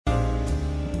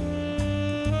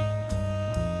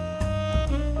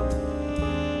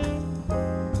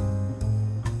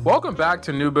Welcome back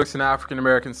to New Books in African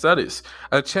American Studies,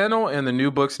 a channel in the New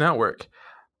Books Network.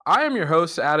 I am your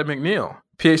host, Adam McNeil,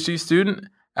 PhD student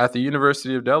at the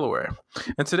University of Delaware.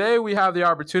 And today we have the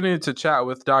opportunity to chat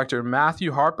with Dr.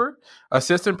 Matthew Harper,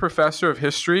 Assistant Professor of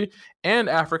History and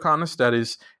Africana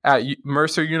Studies at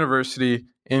Mercer University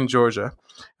in Georgia. And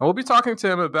we'll be talking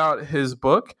to him about his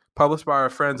book, published by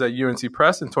our friends at UNC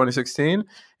Press in 2016,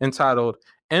 entitled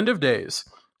End of Days: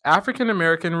 African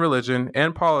American Religion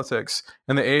and Politics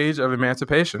in the Age of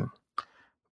Emancipation.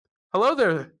 Hello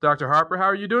there, Dr. Harper. How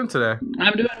are you doing today?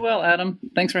 I'm doing well, Adam.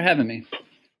 Thanks for having me.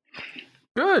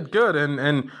 Good.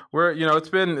 And we're, it's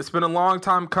been a long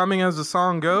time coming, as the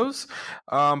song goes,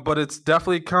 but it's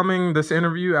definitely coming, this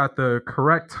interview, at the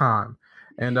correct time.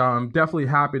 And I'm definitely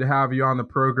happy to have you on the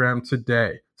program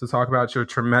today to talk about your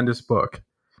tremendous book.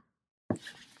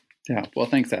 Yeah, well,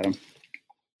 thanks, Adam.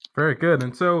 Very good.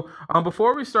 And so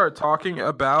before we start talking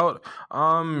about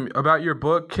your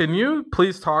book, can you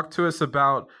please talk to us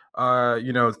about,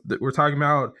 we're talking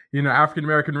about, African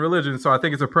American religion. So I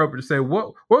think it's appropriate to say,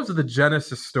 what was the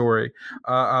genesis story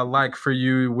like for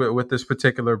you with this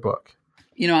particular book?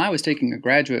 I was taking a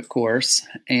graduate course,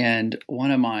 and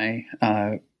one of my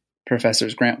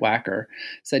professors, Grant Wacker,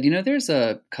 said, there's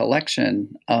a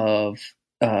collection of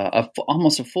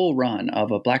almost a full run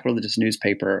of a Black religious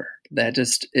newspaper that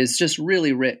is just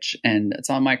really rich, and it's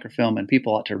on microfilm, and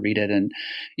people ought to read it, and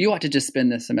you ought to just spend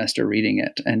this semester reading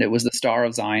it. And it was the Star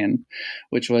of Zion,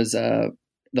 which was the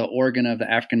organ of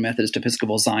the African Methodist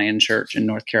Episcopal Zion Church in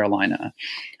North Carolina.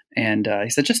 And he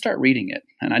said, just start reading it.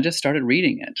 And I just started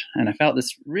reading it, and I felt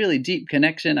this really deep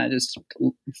connection. I just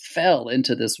fell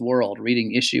into this world,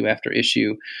 reading issue after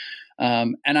issue.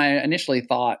 And I initially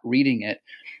thought, reading it,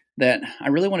 that I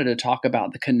really wanted to talk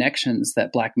about the connections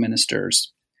that Black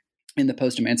ministers in the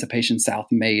post-emancipation South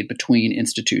made between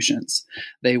institutions.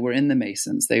 They were in the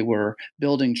Masons. They were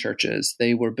building churches.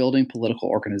 They were building political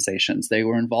organizations. They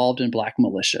were involved in Black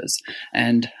militias.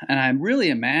 And I really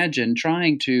imagined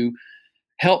trying to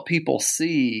help people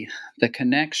see the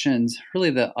connections,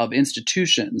 really of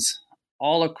institutions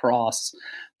all across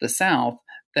the South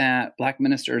that Black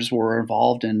ministers were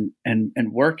involved in and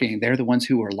working. They're the ones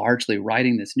who were largely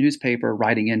writing this newspaper,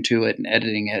 writing into it and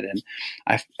editing it. And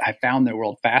I found their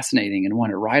world fascinating and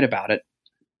wanted to write about it.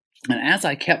 And as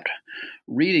I kept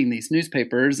reading these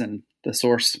newspapers and the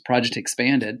Source project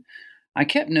expanded, I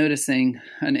kept noticing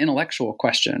an intellectual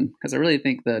question, because I really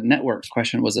think the network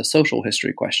question was a social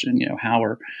history question. How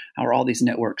are all these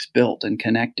networks built and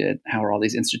connected? How are all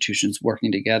these institutions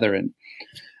working together? And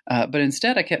but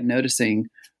instead, I kept noticing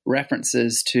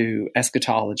references to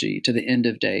eschatology, to the end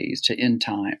of days, to end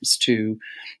times, to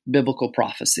biblical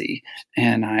prophecy.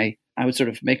 And I would sort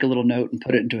of make a little note and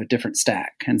put it into a different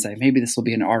stack and say, maybe this will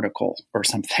be an article or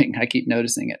something. I keep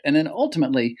noticing it. And then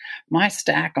ultimately, my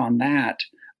stack on that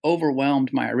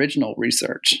overwhelmed my original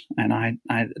research. And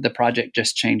the project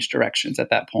just changed directions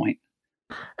at that point.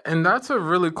 And that's a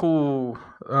really cool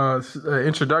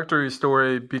introductory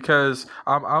story, because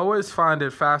I always find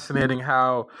it fascinating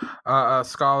how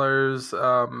scholars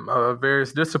of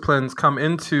various disciplines come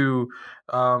into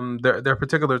their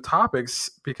particular topics,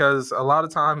 because a lot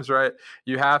of times, right,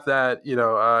 you have that, you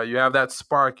have that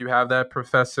spark, you have that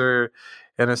professor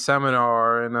in a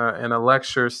seminar, in a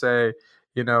lecture say,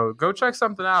 go check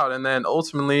something out. And then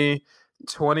ultimately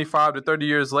 25 to 30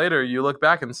 years later, you look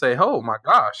back and say, oh my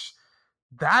gosh,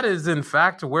 that is, in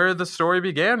fact, where the story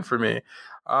began for me.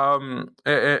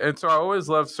 And so I always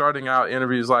love starting out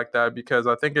interviews like that, because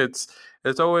I think it's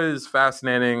always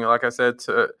fascinating, like I said,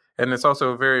 and it's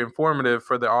also very informative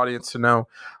for the audience to know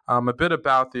a bit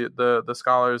about the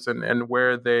scholars and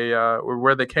where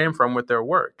they came from with their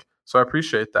work. So I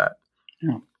appreciate that.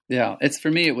 Yeah, for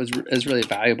me, it was really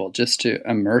valuable just to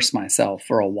immerse myself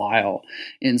for a while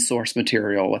in source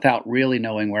material without really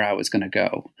knowing where I was going to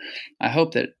go. I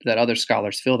hope that other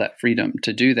scholars feel that freedom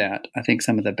to do that. I think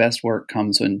some of the best work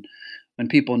comes when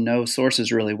people know sources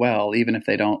really well, even if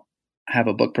they don't have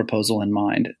a book proposal in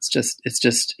mind.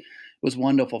 It was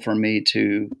wonderful for me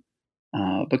to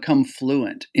become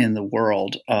fluent in the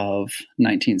world of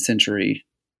 19th century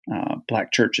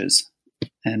Black churches.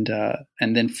 And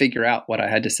then figure out what I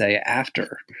had to say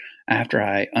after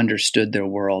I understood their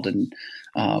world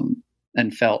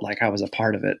and felt like I was a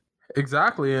part of it.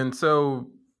 Exactly. And so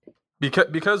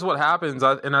because what happens,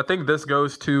 and I think this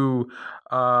goes to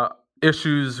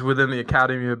issues within the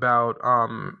academy about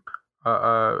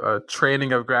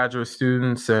training of graduate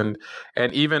students and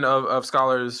even of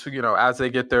scholars, as they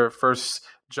get their first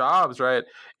jobs, right?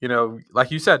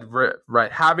 like you said,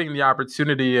 right, having the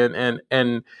opportunity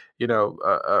and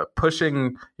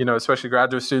pushing, especially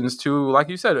graduate students to, like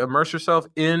you said, immerse yourself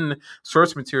in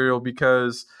source material,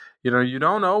 because you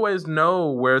don't always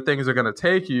know where things are going to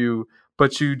take you,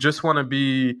 but you just want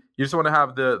to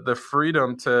have the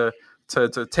freedom to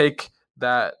take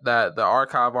that the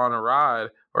archive on a ride,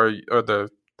 or the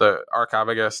archive,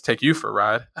 I guess, take you for a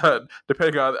ride,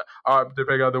 depending on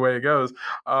the way it goes,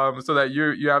 so that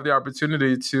you have the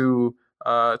opportunity to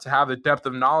have the depth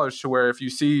of knowledge, to where if you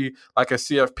see like a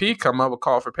CFP come up, a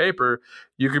call for paper,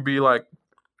 you could be like,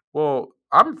 well,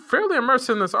 I'm fairly immersed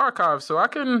in this archive, so I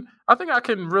think I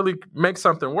can really make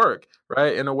something work,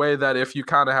 right? In a way that if you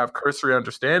kind of have cursory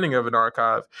understanding of an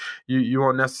archive, you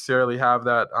won't necessarily have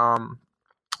that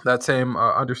same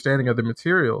understanding of the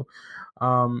material.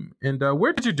 And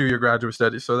where did you do your graduate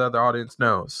studies, so that the audience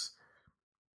knows?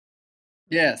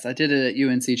 Yes, I did it at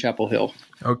UNC Chapel Hill.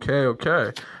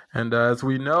 Okay. And as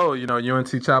we know,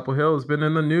 UNC Chapel Hill has been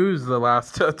in the news the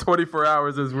last 24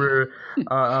 hours as we're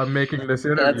making this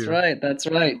interview. That's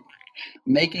right.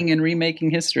 Making and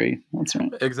remaking history. That's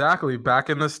right. Exactly. Back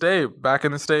in the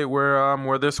state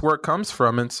where this work comes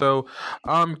from. And so,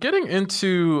 getting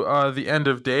into the end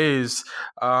of days,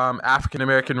 African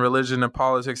American religion and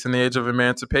politics in the age of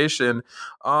emancipation,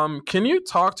 can you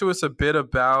talk to us a bit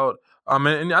about,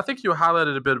 and I think you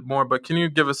highlighted a bit more, but can you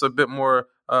give us a bit more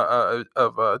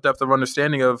of a depth of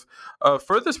understanding of,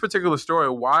 for this particular story,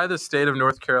 why the state of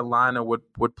North Carolina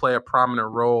would play a prominent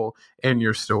role in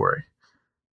your story?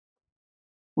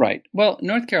 Right. Well,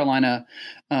 North Carolina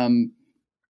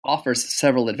offers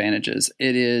several advantages.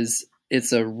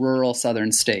 It's a rural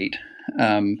southern state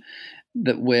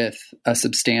that with a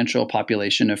substantial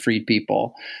population of freed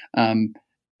people,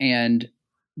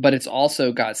 but it's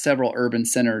also got several urban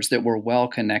centers that were well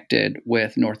connected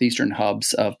with northeastern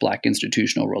hubs of Black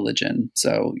institutional religion,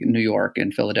 so New York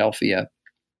and Philadelphia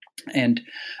and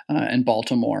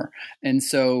Baltimore. And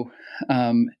so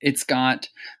it's got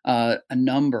a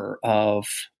number of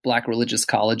Black religious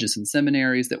colleges and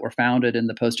seminaries that were founded in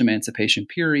the post-emancipation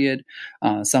period.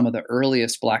 Some of the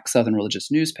earliest Black Southern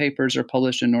religious newspapers are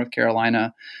published in North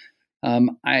Carolina.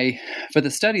 For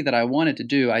the study that I wanted to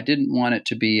do, I didn't want it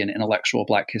to be an intellectual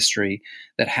Black history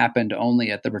that happened only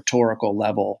at the rhetorical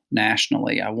level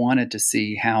nationally. I wanted to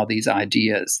see how these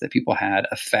ideas that people had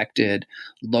affected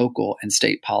local and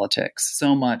state politics.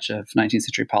 So much of 19th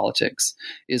century politics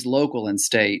is local and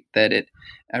state that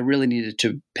I really needed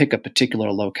to pick a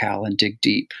particular locale and dig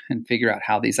deep and figure out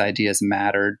how these ideas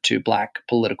mattered to Black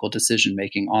political decision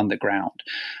making on the ground.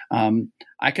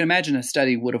 I can imagine a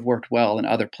study would have worked well in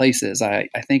other places. I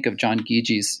think of John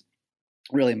Geege's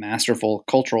really masterful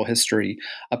cultural history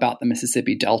about the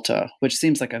Mississippi Delta, which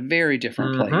seems like a very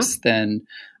different place than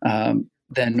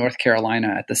North Carolina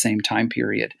at the same time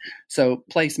period. So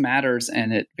place matters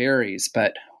and it varies.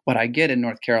 But what I get in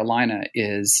North Carolina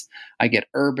is I get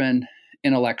urban,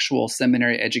 intellectual,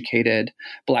 seminary educated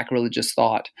Black religious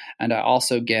thought, and I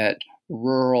also get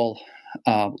rural,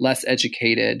 less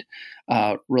educated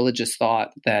religious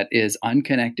thought that is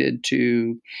unconnected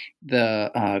to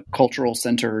the cultural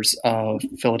centers of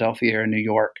Philadelphia or New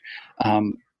York.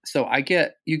 So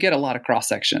you get a lot of cross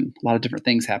section, a lot of different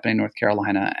things happening in North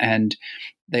Carolina, and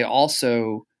they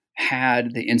also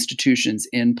had the institutions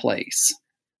in place.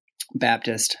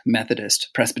 Baptist, Methodist,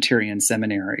 Presbyterian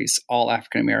seminaries, all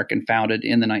African American, founded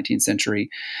in the 19th century,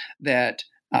 that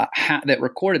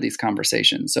recorded these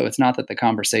conversations. So it's not that the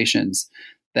conversations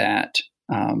that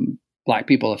Black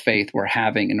people of faith were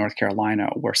having in North Carolina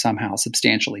were somehow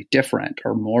substantially different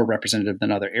or more representative than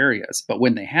other areas. But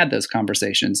when they had those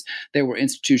conversations, there were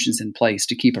institutions in place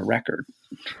to keep a record.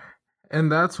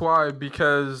 And that's why,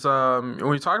 because when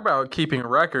we talk about keeping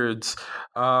records,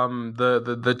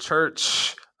 the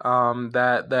church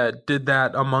that did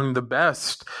that among the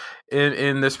best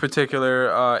in this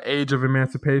particular age of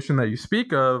emancipation that you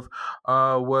speak of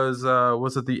was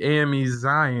it the AME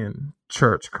Zion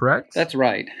Church, correct? That's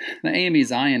right. The AME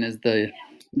Zion is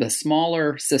the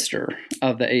smaller sister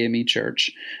of the AME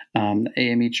Church. The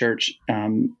AME Church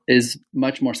is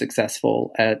much more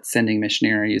successful at sending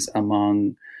missionaries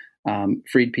among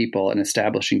freed people and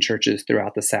establishing churches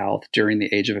throughout the South during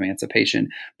the Age of Emancipation.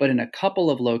 But in a couple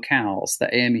of locales,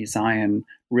 the AME Zion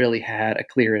really had a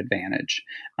clear advantage.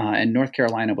 And North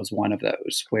Carolina was one of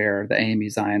those, where the AME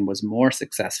Zion was more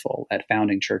successful at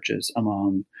founding churches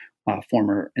among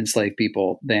former enslaved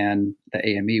people than the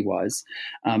AME was.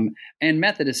 And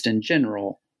Methodists in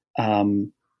general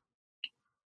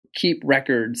keep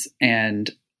records,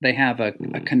 and they have a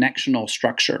connectional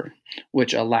structure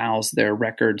which allows their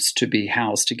records to be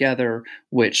housed together,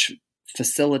 which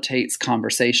facilitates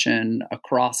conversation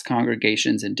across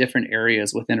congregations in different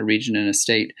areas within a region and a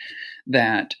state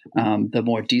that the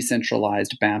more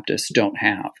decentralized Baptists don't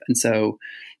have. And so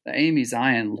AME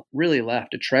Zion really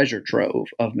left a treasure trove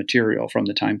of material from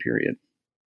the time period.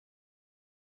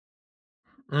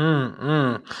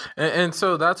 And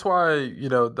so that's why,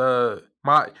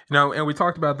 and we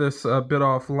talked about this a bit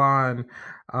offline,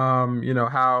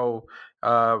 how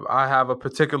I have a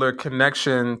particular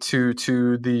connection to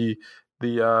the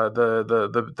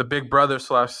big brother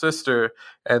slash sister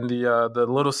and the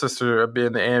little sister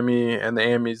being the AME and the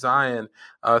AME Zion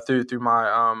through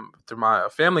my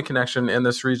family connection in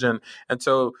this region. And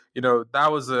so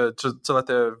that was to let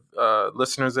the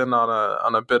listeners in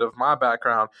on a bit of my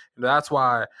background. That's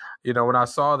why when I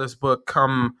saw this book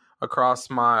come across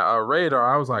my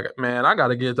radar, I was like, man, I got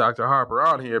to get Dr. Harper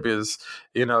on here because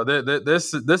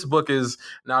this book is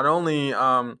not only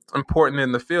important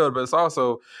in the field, but it's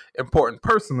also important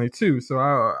personally too. So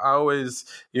I always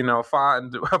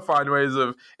find ways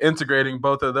of integrating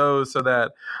both of those so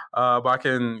that I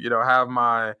can have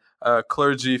my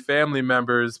clergy family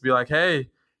members be like, hey,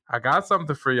 I got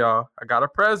something for y'all. I got a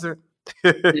present.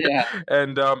 Yeah.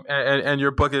 And your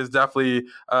book is definitely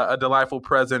a delightful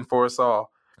present for us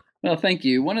all. Well, thank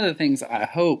you. One of the things I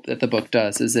hope that the book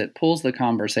does is it pulls the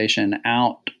conversation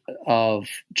out of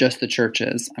just the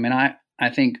churches. I mean, I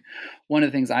think one of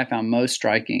the things I found most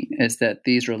striking is that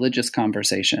these religious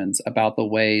conversations about the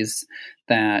ways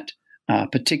that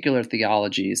particular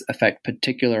theologies affect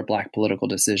particular Black political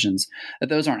decisions, that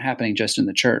those aren't happening just in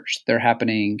the church. They're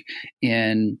happening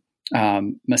in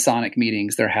Masonic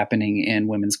meetings, they're happening in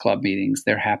women's club meetings,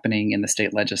 they're happening in the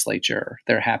state legislature,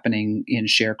 they're happening in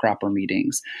sharecropper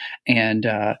meetings, and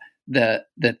that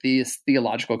this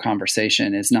theological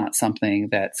conversation is not something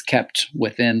that's kept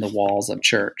within the walls of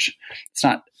church. It's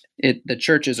not. The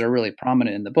churches are really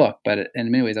prominent in the book, but in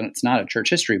many ways, it's not a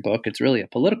church history book. It's really a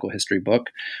political history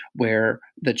book where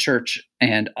the church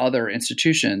and other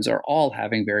institutions are all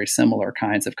having very similar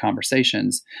kinds of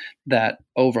conversations that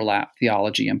overlap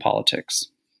theology and politics.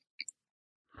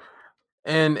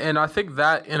 And I think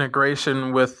that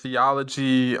integration with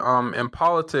theology and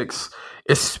politics,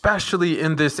 especially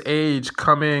in this age,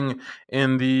 coming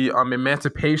in the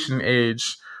emancipation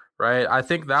age, right? I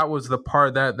think that was the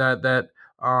part that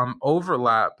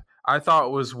overlap, I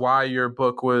thought was why your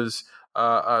book was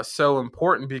so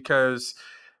important because,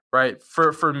 right,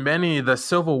 for many, the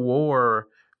Civil War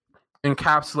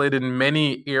encapsulated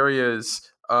many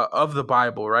areas of the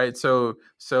Bible, right? So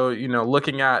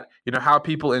looking at how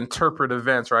people interpret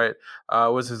events, right?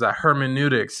 Was that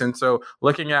hermeneutics, and so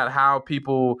looking at how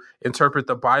people interpret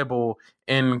the Bible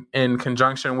in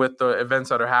conjunction with the events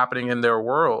that are happening in their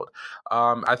world.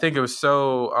 I think it was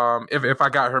so. If I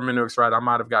got hermeneutics right, I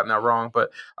might have gotten that wrong, but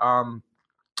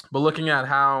looking at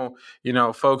how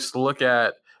folks look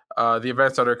at the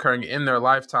events that are occurring in their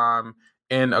lifetime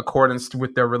in accordance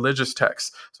with their religious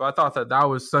texts. So I thought that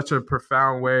was such a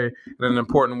profound way and an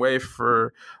important way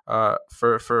for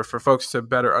folks to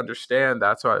better understand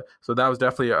that. So that was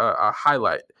definitely a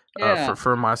highlight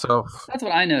for myself. That's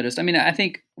what I noticed. I mean, I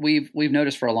think we've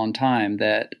noticed for a long time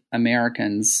that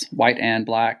Americans, white and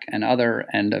Black and other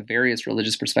and of various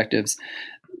religious perspectives,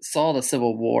 saw the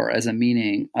Civil War as a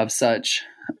meaning of such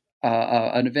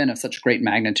an event of such great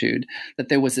magnitude that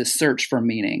there was this search for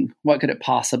meaning. What could it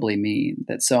possibly mean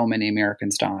that so many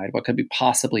Americans died? What could it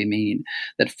possibly mean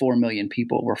that 4 million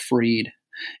people were freed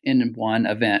in one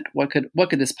event? What could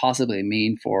this possibly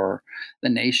mean for the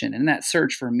nation? And that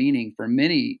search for meaning for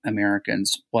many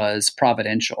Americans was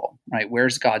providential, right?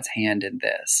 Where's God's hand in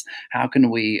this? How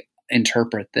can we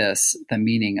interpret this, the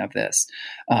meaning of this,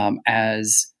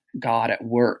 as God at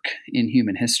work in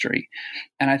human history?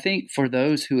 And I think for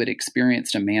those who had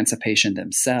experienced emancipation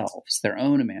themselves, their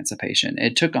own emancipation,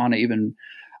 it took on even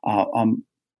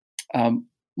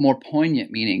more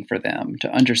poignant meaning for them to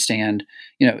understand,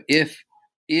 if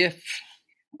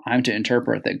I'm to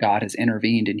interpret that God has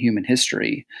intervened in human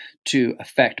history to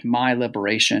affect my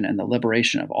liberation and the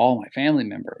liberation of all my family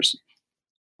members,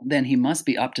 then he must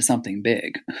be up to something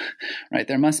big, right?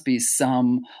 There must be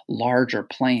some larger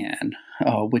plan,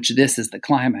 which this is the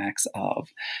climax of.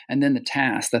 And then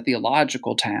the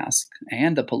theological task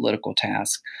and the political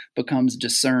task becomes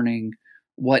discerning,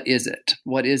 what is it?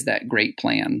 What is that great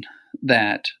plan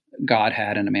that God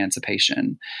had in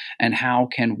emancipation? And how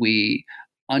can we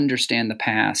understand the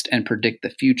past and predict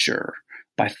the future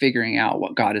by figuring out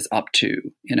what God is up to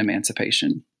in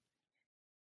emancipation?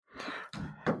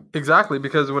 Exactly,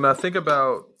 because when I think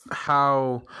about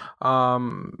how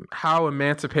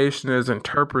emancipation is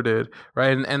interpreted,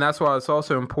 right, and that's why it's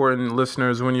also important,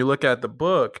 listeners, when you look at the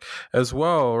book as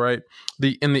well, right,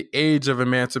 the in the age of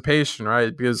emancipation,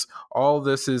 right, because all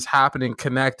this is happening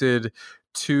connected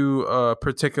to a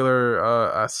particular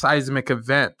a seismic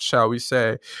event, shall we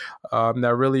say,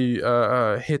 that really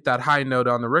hit that high note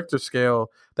on the Richter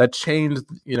scale that changed,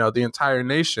 the entire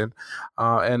nation,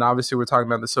 and obviously we're talking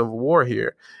about the Civil War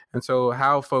here. And so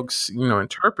how folks,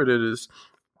 interpret it is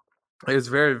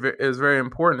very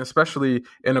important, especially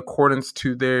in accordance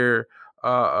to their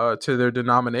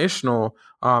denominational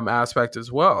aspect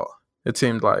as well. It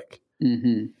seemed like.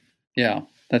 Mm-hmm. Yeah,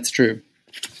 that's true.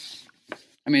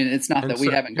 I mean, it's not And that we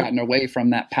so, haven't gotten away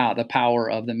from that the power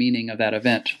of the meaning of that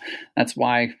event. That's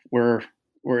why we're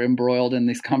embroiled in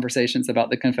these conversations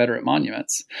about the Confederate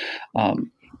monuments,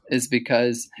 is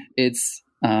because it's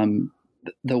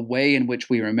the way in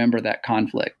which we remember that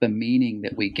conflict, the meaning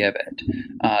that we give it,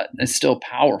 is still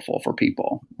powerful for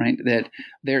people, right? That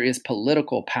there is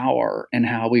political power in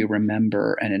how we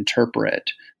remember and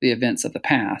interpret the events of the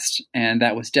past. And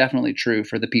that was definitely true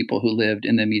for the people who lived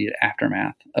in the immediate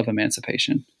aftermath of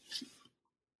emancipation.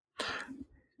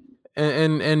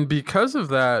 and because of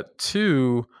that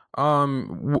too,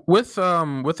 with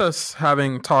us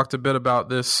having talked a bit about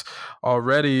this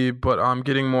already, but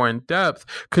getting more in depth,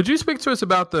 could you speak to us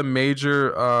about the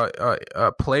major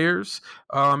players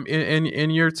in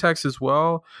your text as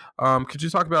well? Could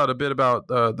you talk about a bit about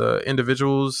the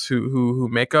individuals who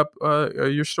make up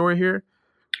your story here?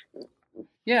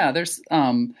 Yeah, there's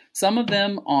some of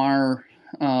them are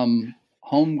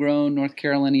homegrown North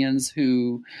Carolinians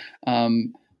who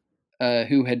had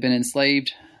been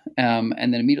enslaved, and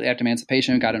then immediately after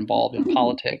emancipation got involved in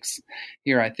politics.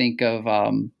 Here, I think of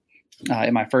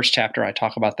in my first chapter, I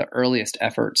talk about the earliest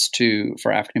efforts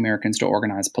for African Americans to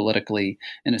organize politically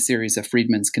in a series of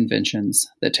freedmen's conventions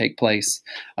that take place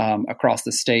across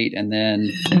the state and then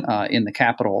in the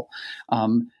capital.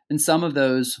 And some of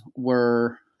those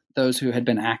were those who had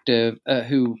been active,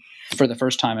 who for the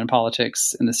first time in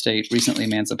politics in the state recently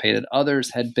emancipated.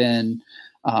 Others had been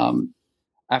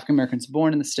African Americans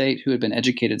born in the state who had been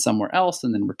educated somewhere else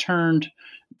and then returned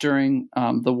during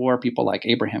the war, people like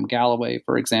Abraham Galloway,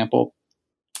 for example.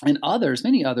 And others,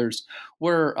 many others,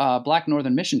 were Black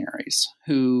Northern missionaries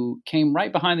who came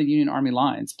right behind the Union Army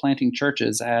lines, planting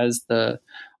churches as the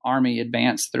Army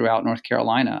advanced throughout North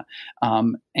Carolina.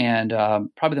 And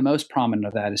probably the most prominent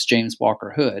of that is James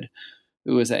Walker Hood,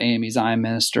 who was an AME Zion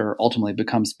minister, ultimately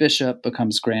becomes bishop,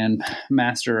 becomes Grand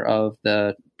Master of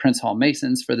the Prince Hall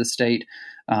Masons for the state,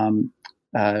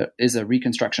 is a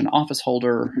Reconstruction office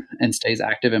holder, and stays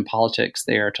active in politics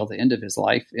there till the end of his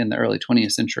life in the early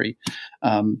 20th century.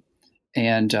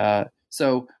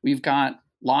 So we've got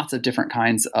lots of different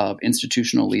kinds of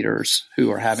institutional leaders who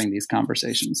are having these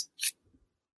conversations.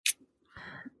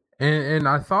 And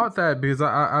I thought that because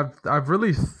I've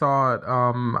really thought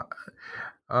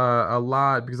a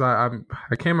lot, because I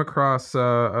came across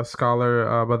a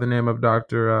scholar by the name of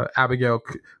Dr. Abigail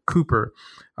Cooper,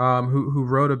 who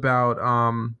wrote about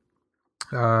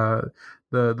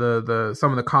the some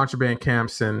of the contraband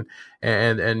camps and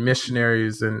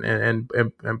missionaries and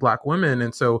Black women.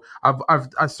 And so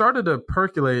I started to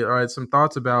percolate, all right, some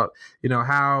thoughts about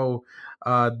how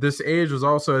this age was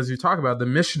also, as you talk about, the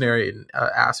missionary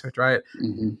aspect, right?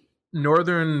 Mm-hmm.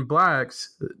 Northern Black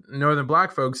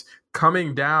folks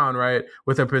coming down, right,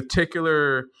 with a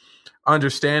particular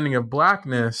understanding of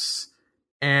Blackness,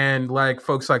 and like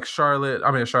folks like Charlotte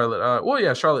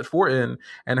Fortin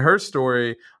and her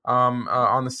story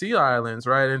on the Sea Islands,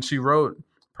 right, and she wrote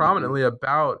prominently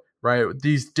about, right,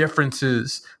 these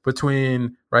differences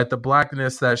between, right, the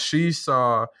Blackness that she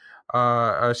saw.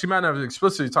 She might not have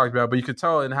explicitly talked about, but you could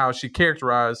tell in how she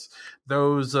characterized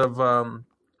those of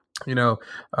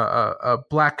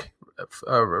Black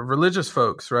religious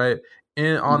folks, right,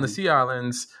 on the Sea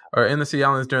Islands, or in the Sea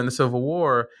Islands during the Civil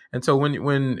War. And so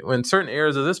when certain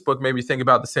areas of this book maybe think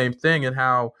about the same thing, and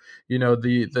how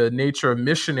the nature of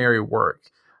missionary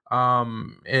work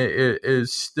it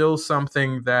is still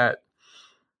something that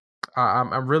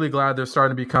I'm really glad there's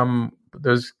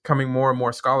coming more and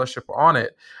more scholarship on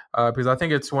it, because I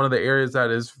think it's one of the areas that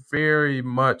is very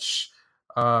much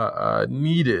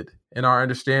needed in our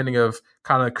understanding of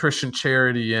kind of Christian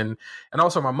charity, and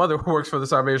also my mother works for the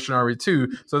Salvation Army too,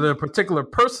 so there are particular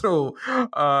personal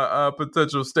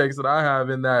potential stakes that I have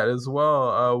in that as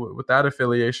well, with that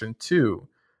affiliation too.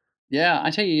 Yeah,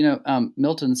 I tell you,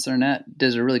 Milton Cernett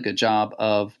does a really good job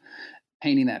of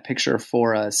painting that picture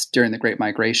for us during the Great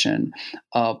Migration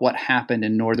of what happened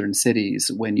in northern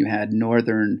cities when you had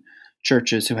northern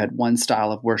churches who had one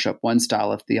style of worship, one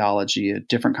style of theology, a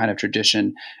different kind of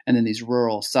tradition, and then these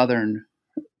rural Southern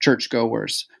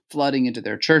churchgoers flooding into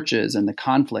their churches, and the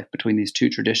conflict between these two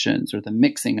traditions, or the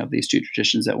mixing of these two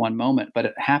traditions at one moment. But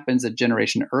it happens a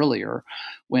generation earlier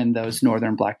when those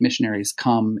Northern Black missionaries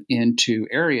come into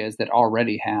areas that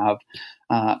already have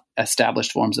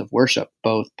established forms of worship,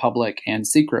 both public and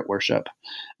secret worship.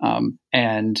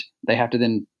 And they have to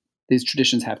then, these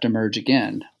traditions have to merge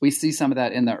again. We see some of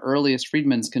that in the earliest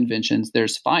Freedmen's conventions.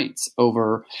 There's fights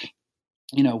over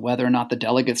whether or not the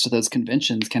delegates to those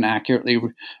conventions can accurately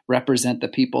represent the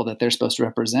people that they're supposed to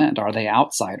represent. Are they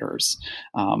outsiders?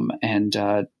 And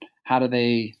how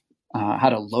do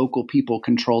local people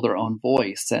control their own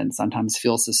voice and sometimes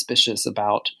feel suspicious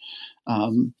about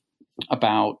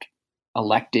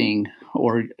electing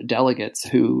or delegates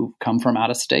who come from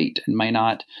out of state and may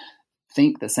not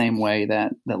think the same way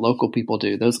that local people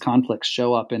do. Those conflicts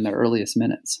show up in the earliest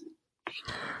minutes.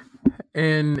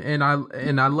 And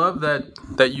I love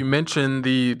that you mentioned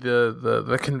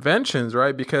the conventions,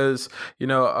 right? Because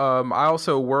I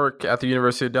also work at the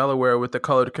University of Delaware with the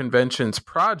Colored Conventions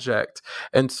Project,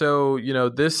 and so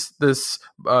this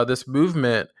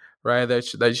movement, right,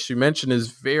 that you mentioned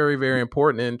is very, very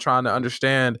important in trying to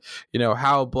understand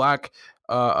how Black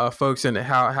folks and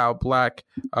how Black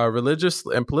religious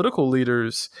and political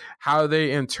leaders, how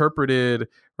they interpreted,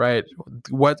 right,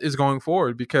 what is going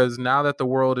forward, because now that the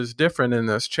world is different and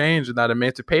there's change and that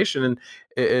emancipation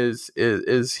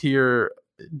is here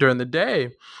during the day,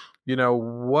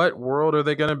 what world are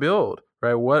they going to build,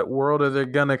 right? What world are they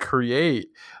going to create?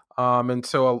 And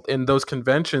so in those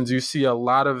conventions, you see a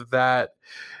lot of that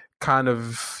kind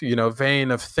of, vein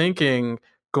of thinking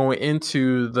going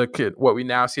into what we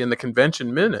now see in the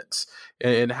convention minutes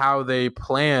and how they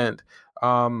planned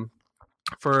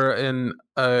for an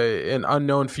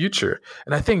unknown future.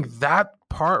 And I think that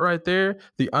part right there,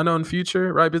 the unknown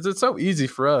future, right? Because it's so easy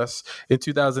for us in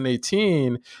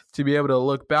 2018 to be able to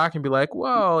look back and be like,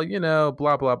 well,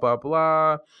 blah, blah, blah,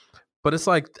 blah. But it's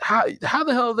like, how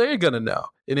the hell are they going to know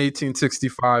in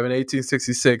 1865 and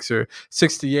 1866 or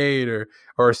 68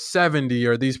 or 70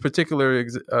 or these particular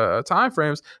time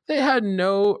frames? They had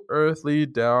no earthly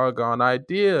doggone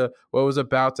idea what was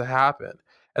about to happen.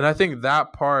 And I think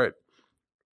that part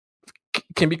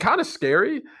can be kind of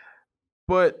scary,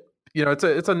 but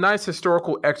it's a nice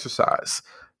historical exercise.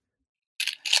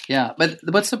 Yeah, but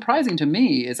what's surprising to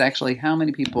me is actually how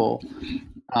many people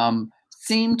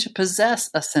seem to possess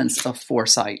a sense of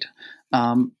foresight,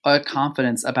 a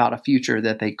confidence about a future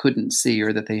that they couldn't see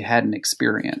or that they hadn't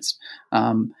experienced.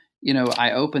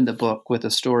 I opened the book with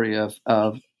a story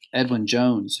of Edwin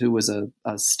Jones, who was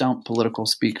a stump political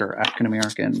speaker, African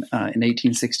American, in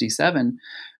 1867,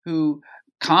 who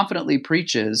confidently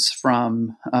preaches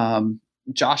from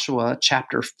Joshua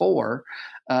chapter 4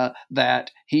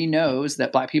 that he knows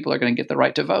that Black people are going to get the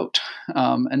right to vote.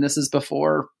 And this is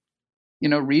before,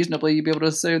 reasonably you'd be able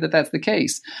to say that that's the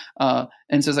case.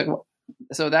 And so it's like,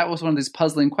 so that was one of these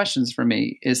puzzling questions for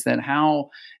me, is that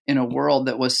how in a world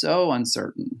that was so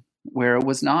uncertain, where it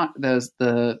was not,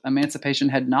 the emancipation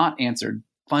had not answered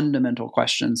fundamental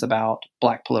questions about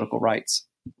Black political rights,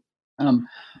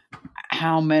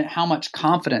 how much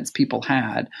confidence people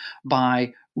had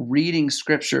by reading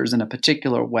scriptures in a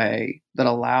particular way that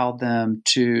allowed them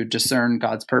to discern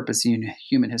God's purpose in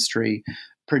human history,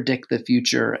 predict the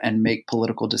future, and make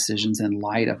political decisions in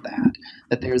light of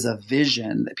that there's a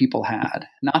vision that people had.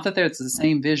 Not that it's the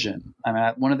same vision. I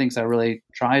mean, one of the things I really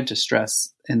tried to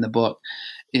stress in the book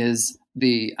is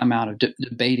the amount of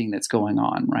debating that's going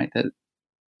on, right? That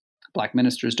Black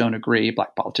ministers don't agree,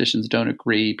 Black politicians don't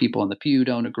agree, people in the pew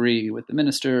don't agree with the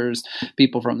ministers,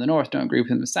 people from the North don't agree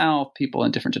with the South, people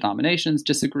in different denominations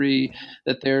disagree,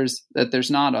 that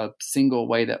there's not a single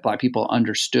way that Black people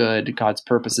understood God's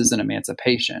purposes in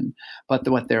emancipation. But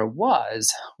what there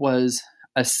was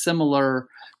a similar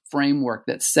framework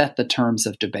that set the terms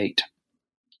of debate.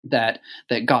 That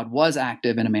God was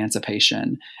active in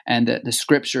emancipation, and that the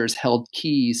scriptures held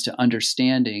keys to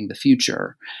understanding the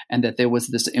future, and that there was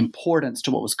this importance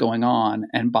to what was going on.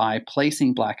 And by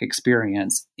placing Black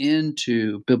experience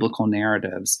into biblical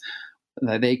narratives,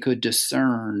 that they could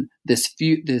discern this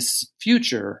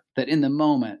future that in the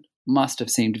moment must have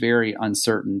seemed very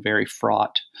uncertain, very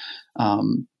fraught,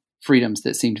 freedoms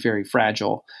that seemed very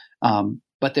fragile.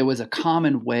 But there was a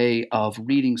common way of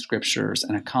reading scriptures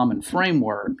and a common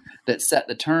framework that set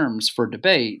the terms for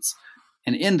debates.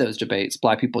 And in those debates,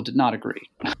 Black people did not agree.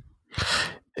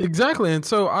 Exactly. And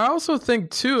so I also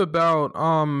think too about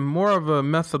more of a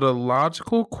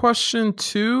methodological question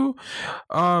too.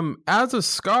 As a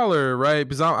scholar, right?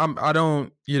 Because I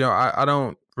don't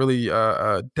really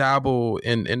dabble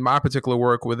in my particular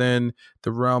work within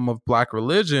the realm of Black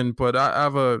religion, but I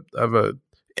have a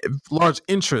large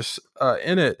interest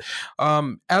in it.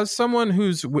 As someone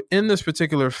who's in this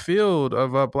particular field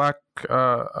of Black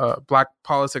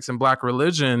politics and Black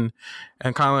religion,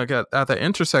 and kind of like at that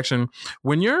intersection,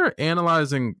 when you're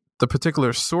analyzing the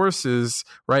particular sources,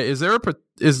 right? Is there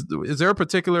a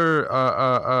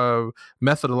particular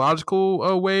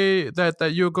methodological way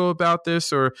that you'll go about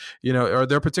this, or are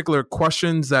there particular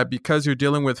questions that, because you're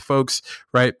dealing with folks,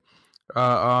 right?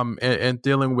 And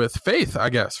dealing with faith,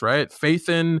 I guess, right? Faith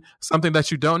in something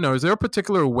that you don't know. Is there a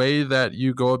particular way that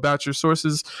you go about your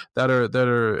sources that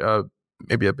are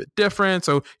maybe a bit different?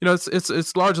 So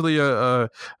it's largely an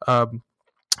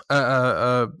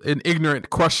ignorant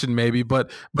question, maybe, but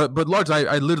largely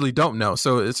I literally don't know.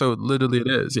 So literally it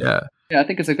is, yeah. Yeah, I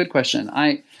think it's a good question.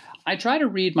 I try to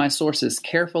read my sources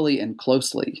carefully and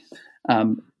closely.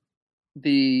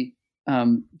 The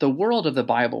world of the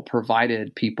Bible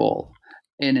provided people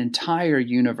an entire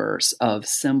universe of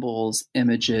symbols,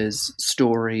 images,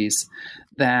 stories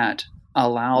that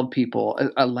allowed people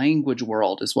a language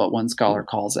world is what one scholar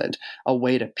calls it, a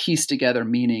way to piece together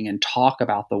meaning and talk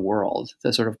about the world,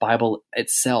 the sort of Bible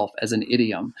itself as an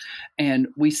idiom. And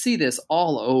we see this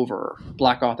all over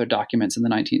Black author documents in the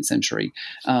 19th century.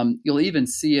 You'll even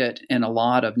see it in a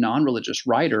lot of non-religious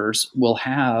writers will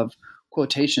have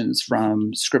quotations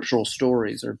from scriptural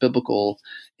stories or biblical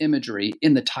imagery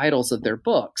in the titles of their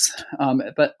books.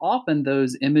 But often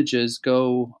those images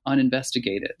go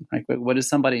uninvestigated. Like, what does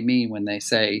somebody mean when they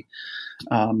say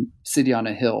city on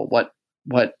a hill?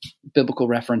 What biblical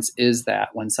reference is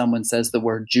that? When someone says the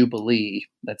word Jubilee,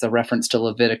 that's a reference to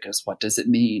Leviticus. What does it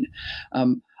mean?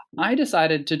 I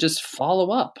decided to just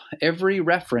follow up every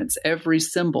reference, every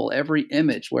symbol, every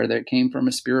image, whether it came from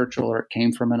a spiritual or it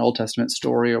came from an Old Testament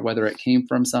story, or whether it came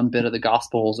from some bit of the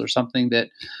Gospels or something that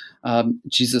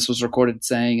Jesus was recorded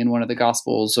saying in one of the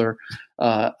Gospels, or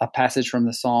a passage from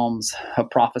the Psalms, a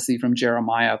prophecy from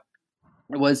Jeremiah.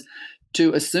 It was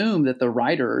to assume that the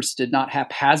writers did not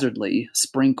haphazardly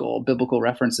sprinkle biblical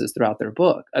references throughout their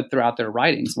book, throughout their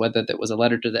writings, whether that was a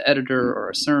letter to the editor or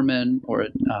a sermon or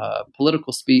a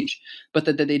political speech, but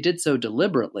that they did so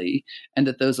deliberately, and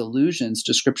that those allusions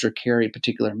to Scripture carried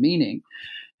particular meaning.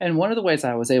 And one of the ways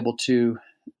I was able to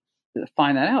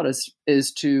find that out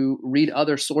is to read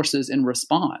other sources in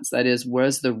response. That is,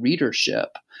 was the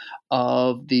readership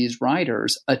of these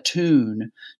writers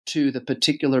attuned to the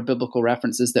particular biblical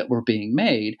references that were being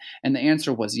made? And the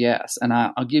answer was yes. And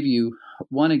I'll give you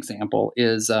one example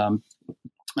is an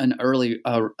early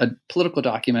a political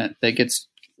document that gets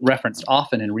referenced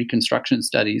often in Reconstruction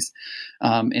studies in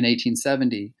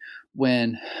 1870,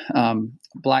 when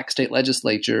Black state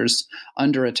legislatures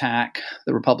under attack.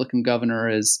 The Republican governor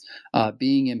is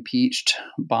being impeached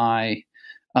by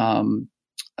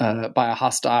a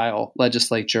hostile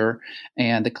legislature,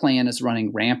 and the Klan is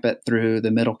running rampant through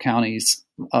the middle counties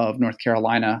of North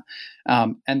Carolina.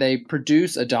 And they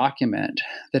produce a document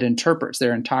that interprets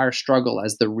their entire struggle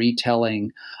as the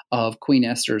retelling of Queen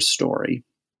Esther's story,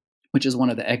 which is one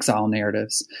of the exile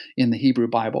narratives in the Hebrew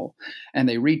Bible. And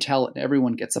they retell it, and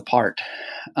everyone gets a part.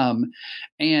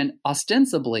 And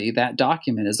ostensibly, that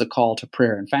document is a call to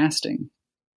prayer and fasting.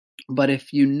 But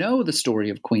if you know the story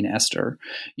of Queen Esther,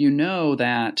 you know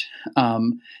that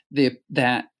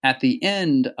that at the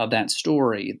end of that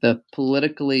story, the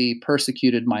politically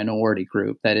persecuted minority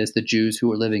group, that is the Jews who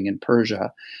were living in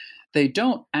Persia, they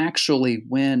don't actually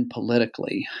win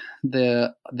politically.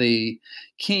 The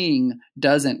king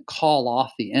doesn't call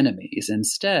off the enemies.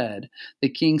 Instead, the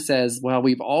king says, well,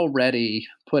 we've already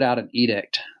put out an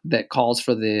edict that calls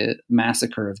for the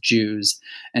massacre of Jews.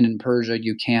 And in Persia,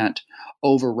 you can't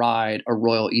override a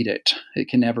royal edict. It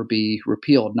can never be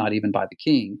repealed, not even by the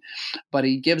king. But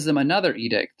he gives them another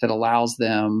edict that allows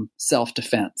them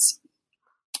self-defense.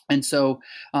 And so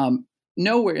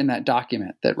nowhere in that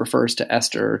document that refers to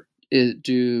Esther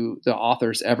do the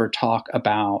authors ever talk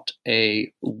about a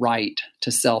right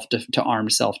to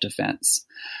armed self-defense.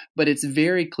 But it's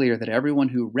very clear that everyone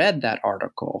who read that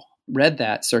article, read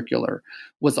that circular,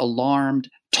 was alarmed,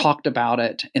 talked about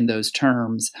it in those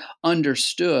terms,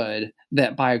 understood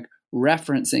that by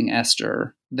referencing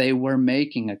Esther, they were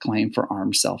making a claim for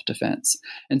armed self-defense.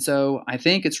 And so I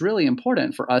think it's really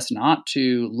important for us not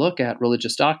to look at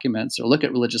religious documents or look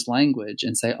at religious language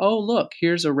and say, oh, look,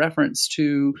 here's a reference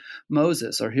to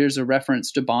Moses, or here's a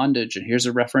reference to bondage, and here's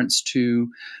a reference to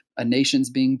a nation's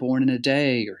being born in a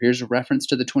day, or here's a reference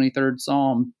to the 23rd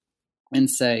Psalm, and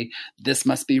say, this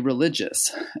must be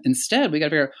religious. Instead, we got to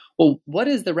figure out, well, what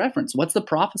is the reference? What's the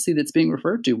prophecy that's being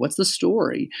referred to? What's the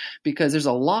story? Because there's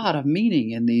a lot of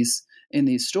meaning in these in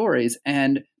these stories.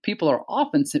 And people are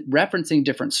often referencing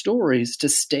different stories to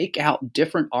stake out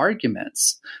different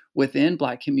arguments within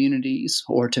Black communities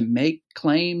or to make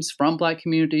claims from Black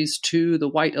communities to the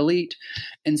white elite.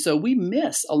 And so we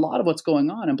miss a lot of what's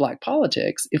going on in Black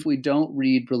politics if we don't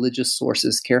read religious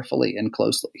sources carefully and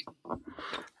closely.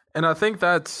 And I think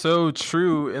that's so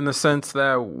true in the sense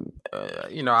that,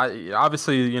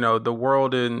 obviously, the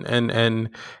world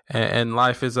and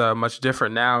life is much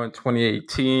different now in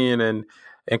 2018, and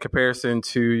in comparison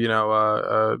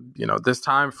to this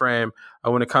time frame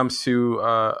when it comes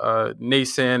to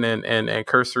nascent and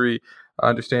cursory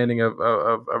understanding of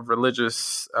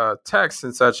religious texts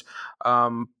and such.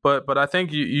 But I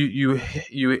think you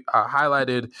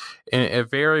highlighted a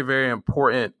very, very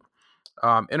important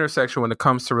intersection when it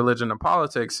comes to religion and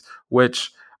politics,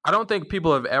 which I don't think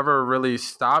people have ever really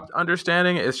stopped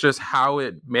understanding. It's just how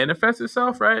it manifests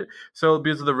itself, right? So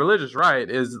because the religious right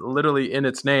is literally in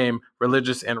its name,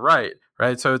 religious and right,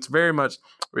 right? So it's very much,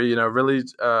 really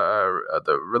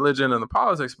the religion and the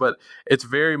politics, but it's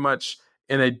very much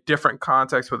in a different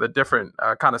context with a different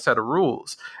kind of set of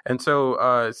rules. And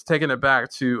so it's taking it back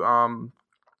to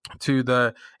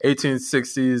the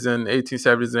 1860s and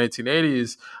 1870s and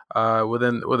 1880s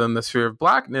within the sphere of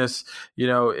Blackness,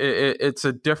 it's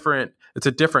a different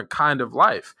kind of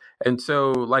life. And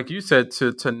so, like you said,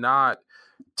 to not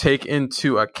take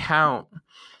into account,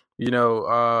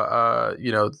 the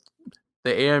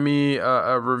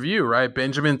AME review, right?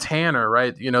 Benjamin Tanner,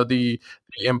 right? The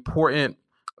important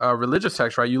religious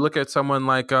text, right? You look at someone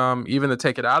like, even to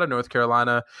take it out of North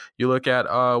Carolina, you look at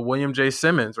William J.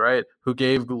 Simmons, right? Who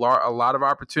gave a lot of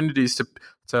opportunities to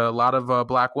a lot of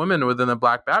Black women within the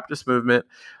Black Baptist movement.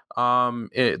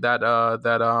 What's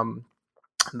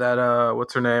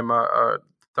her name?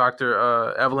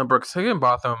 Dr. Evelyn Brooks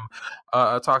Higginbotham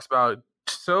talks about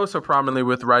so prominently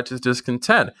with Righteous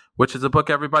Discontent, which is a book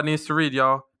everybody needs to read,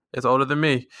 y'all. It's older than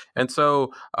me. And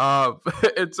so I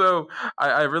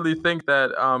really think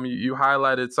that you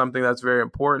highlighted something that's very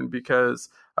important, because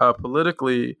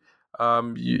politically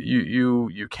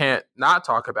you can't not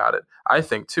talk about it, I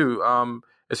think, too.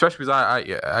 Especially because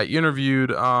I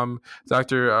interviewed Reverend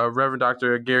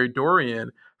Dr. Gary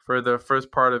Dorian for the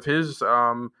first part of his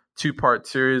 2-part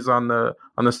series on the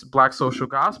Black social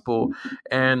gospel.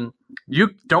 And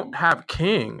you don't have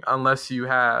king unless you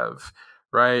have,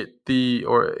 right,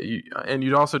 and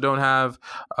you also don't have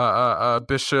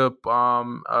Bishop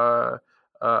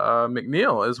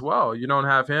McNeil as well. You don't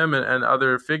have him and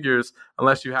other figures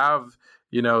unless you have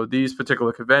these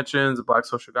particular conventions, the Black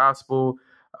social gospel.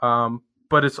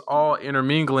 But it's all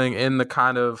intermingling in the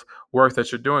kind of work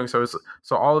that you're doing. So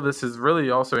all of this is really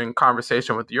also in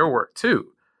conversation with your work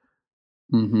too.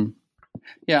 Mm-hmm.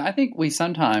 Yeah, I think we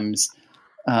sometimes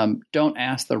don't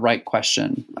ask the right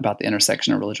question about the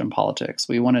intersection of religion and politics.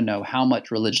 We want to know how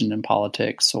much religion in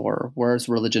politics, or where's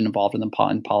religion involved in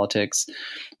politics.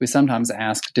 We sometimes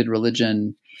ask, did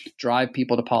religion drive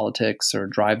people to politics or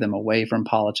drive them away from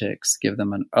politics, give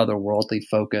them an otherworldly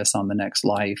focus on the next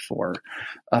life, or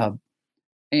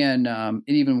and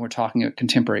even when we're talking about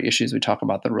contemporary issues, we talk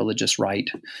about the religious right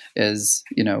as,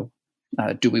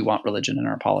 do we want religion in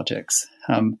our politics?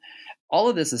 All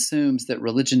of this assumes that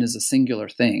religion is a singular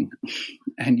thing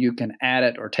and you can add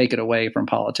it or take it away from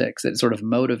politics. It sort of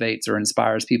motivates or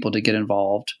inspires people to get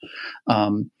involved,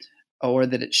 or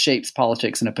that it shapes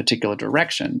politics in a particular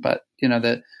direction. But,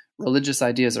 the religious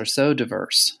ideas are so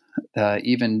diverse.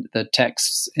 Even the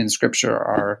texts in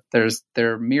Scripture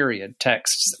they're myriad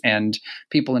texts, and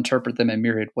people interpret them in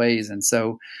myriad ways. And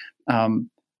so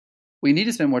we need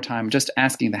to spend more time just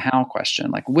asking the how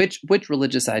question, like which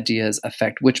religious ideas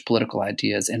affect which political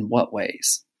ideas in what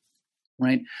ways,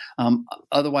 right?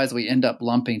 Otherwise, we end up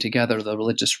lumping together the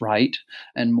religious right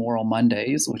and Moral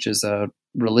Mondays, which is a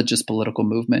religious political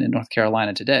movement in North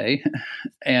Carolina today,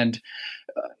 and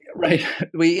right,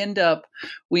 we end up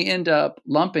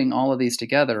lumping all of these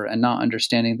together and not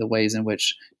understanding the ways in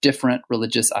which different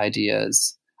religious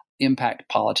ideas impact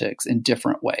politics in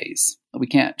different ways. We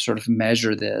can't sort of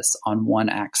measure this on one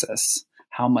axis,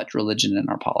 how much religion in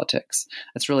our politics.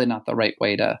 That's really not the right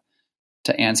way to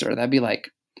answer. That'd be like,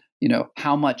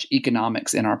 how much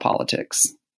economics in our politics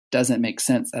doesn't make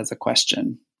sense as a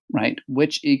question, right?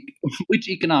 Which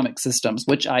economic systems,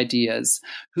 which ideas,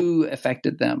 who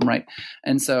affected them, right?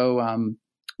 And so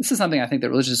this is something I think that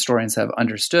religious historians have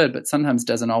understood, but sometimes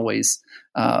doesn't always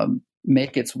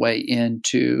make its way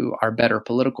into our better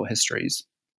political histories,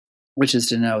 which is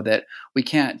to know that we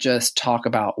can't just talk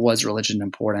about, was religion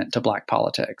important to Black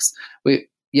politics?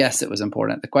 Yes, it was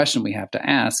important. The question we have to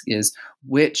ask is,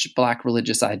 which Black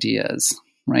religious ideas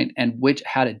right? And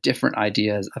how do different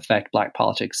ideas affect Black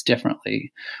politics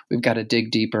differently? We've got to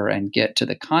dig deeper and get to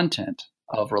the content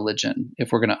of religion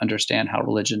if we're going to understand how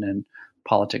religion and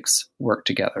politics work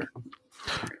together.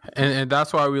 And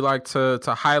that's why we like to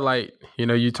highlight,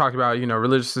 you talked about,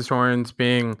 religious historians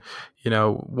being,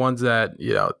 ones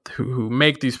that, who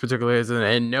make these particular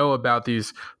and know about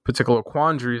these particular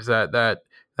quandaries that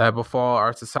befall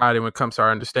our society when it comes to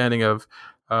our understanding of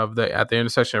at the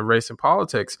intersection of race and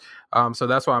politics. So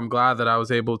that's why I'm glad that I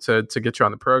was able to get you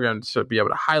on the program to be able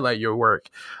to highlight your work,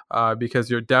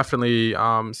 because you're definitely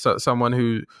someone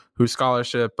whose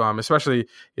scholarship, especially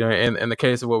in the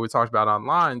case of what we talked about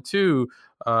online too,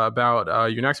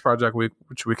 about your next project,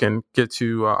 which we can get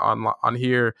to on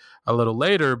here a little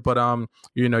later. But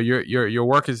your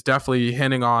work is definitely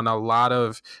hinting on a lot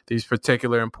of these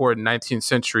particular important 19th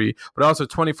century, but also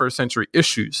 21st century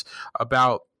issues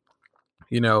about,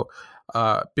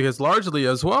 because largely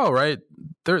as well, right,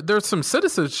 there's some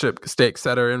citizenship stakes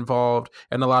that are involved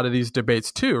in a lot of these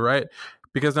debates too, right?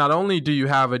 Because not only do you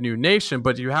have a new nation,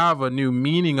 but you have a new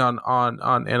meaning on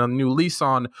and a new lease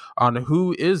on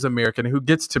who is American, who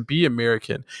gets to be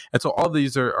American, and so all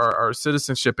these are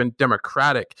citizenship and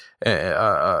democratic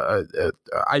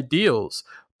ideals,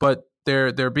 but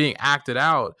they're being acted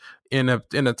out in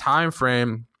a time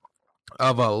frame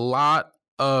of a lot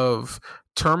of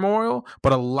turmoil,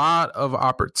 but a lot of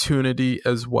opportunity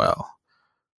as well.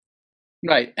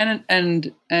 Right,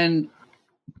 and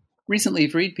recently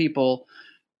freed people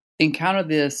encounter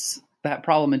that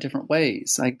problem in different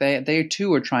ways. Like they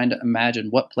too are trying to imagine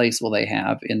what place will they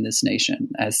have in this nation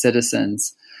as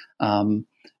citizens,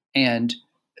 and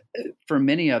for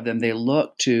many of them, they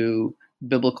look to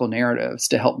biblical narratives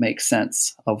to help make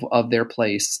sense of their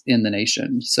place in the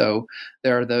nation. So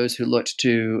there are those who looked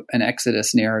to an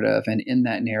Exodus narrative, and in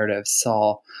that narrative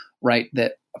saw, right,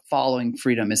 that following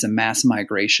freedom is a mass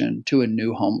migration to a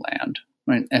new homeland,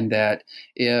 right? And that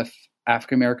if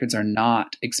African Americans are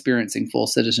not experiencing full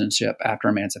citizenship after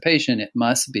emancipation, it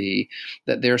must be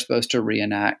that they're supposed to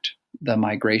reenact the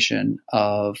migration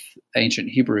of ancient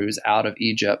Hebrews out of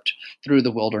Egypt through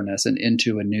the wilderness and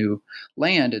into a new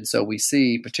land. And so we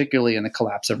see, particularly in the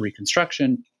collapse of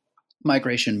Reconstruction,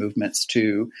 migration movements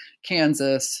to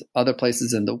Kansas, other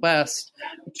places in the West,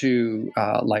 to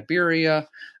Liberia.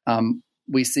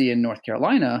 We see in North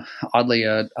Carolina, oddly,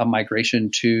 a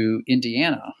migration to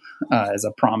Indiana as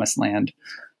a promised land.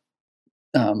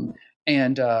 And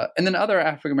then other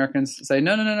African Americans say,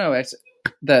 no.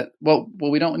 What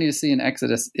we don't need to see in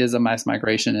Exodus is a mass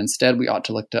migration. Instead, we ought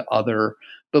to look to other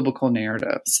biblical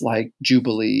narratives like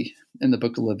Jubilee in the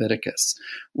book of Leviticus,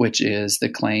 which is the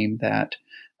claim that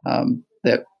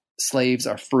that slaves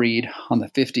are freed on the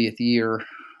 50th year,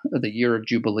 the year of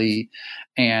Jubilee,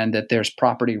 and that there's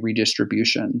property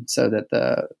redistribution so that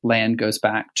the land goes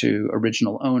back to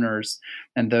original owners,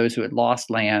 and those who had lost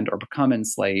land or become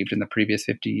enslaved in the previous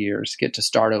 50 years get to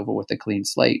start over with a clean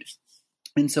slate.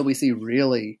 And so we see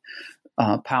really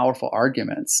powerful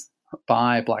arguments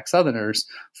by Black Southerners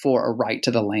for a right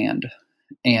to the land.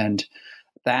 And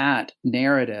that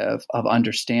narrative of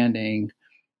understanding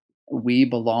we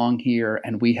belong here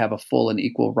and we have a full and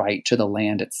equal right to the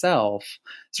land itself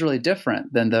is really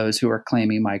different than those who are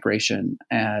claiming migration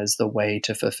as the way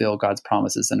to fulfill God's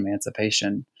promises and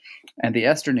emancipation. And the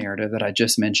Esther narrative that I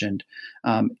just mentioned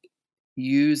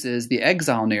uses the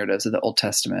exile narratives of the Old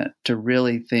Testament to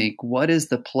really think, what is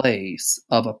the place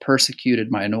of a persecuted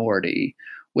minority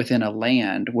within a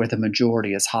land where the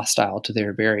majority is hostile to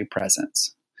their very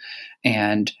presence?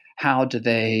 And how do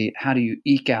you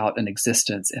eke out an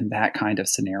existence in that kind of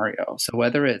scenario? So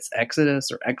whether it's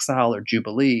Exodus or exile or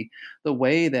Jubilee, the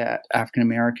way that African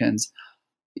Americans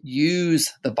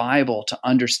use the Bible to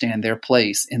understand their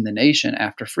place in the nation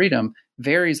after freedom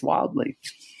varies wildly.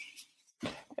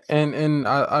 And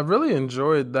I really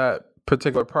enjoyed that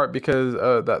particular part because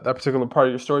that particular part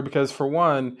of your story, because for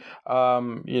one,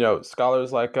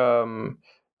 scholars like Nell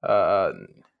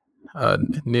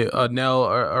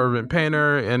Irvin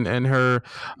Painter and her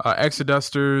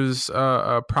Exodusters,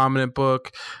 a prominent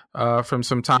book from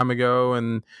some time ago,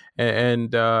 and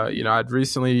I'd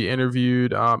recently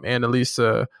interviewed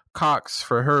Annalisa Cox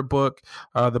for her book,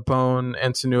 The Bone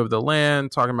and Sinew of the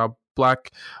Land, talking about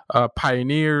Black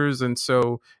pioneers. And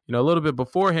so a little bit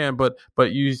beforehand, but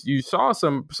you saw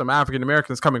some African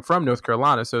Americans coming from North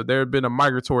Carolina, so there had been a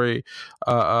migratory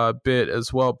bit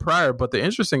as well prior. But the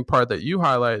interesting part that you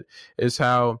highlight is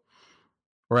how,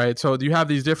 right, so you have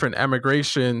these different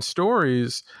emigration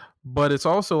stories, but it's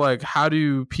also like, how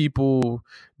do people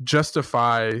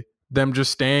justify them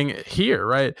just staying here,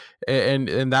 right?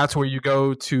 And that's where you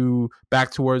go to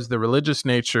back towards the religious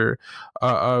nature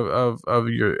of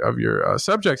your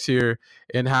subjects here,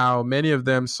 and how many of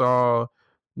them saw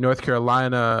North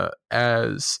Carolina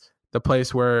as the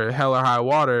place where hell or high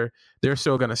water, they're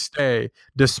still going to stay,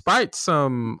 despite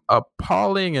some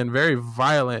appalling and very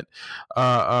violent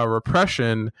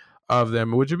repression of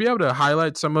them. Would you be able to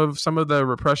highlight some of the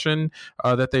repression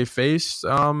that they faced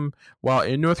while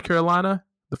in North Carolina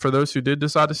for those who did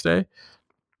decide to stay?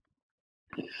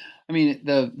 I mean,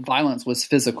 the violence was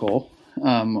physical.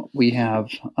 We have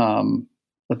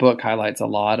the book highlights a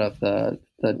lot of the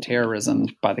terrorism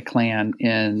by the Klan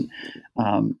in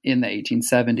the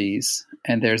 1870s,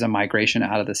 and there's a migration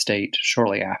out of the state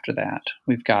shortly after that.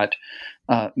 We've got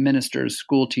ministers,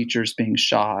 school teachers being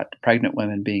shot, pregnant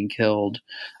women being killed,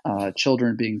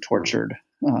 children being tortured.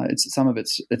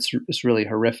 It's really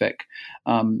horrific,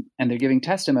 and they're giving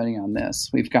testimony on this.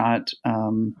 We've got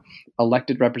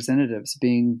elected representatives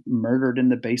being murdered in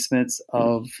the basements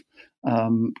of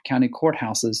county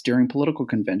courthouses during political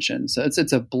conventions. So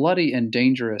it's a bloody and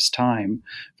dangerous time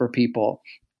for people.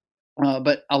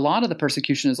 But a lot of the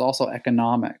persecution is also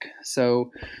economic.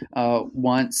 So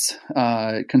once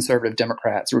conservative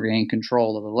Democrats regained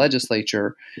control of the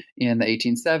legislature in the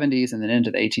 1870s and then into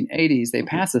the 1880s, they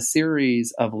passed a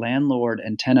series of landlord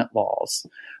and tenant laws,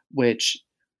 which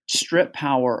strip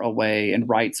power away and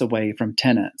rights away from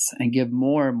tenants and give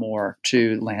more and more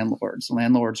to landlords.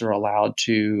 Landlords are allowed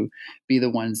to be the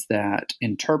ones that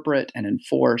interpret and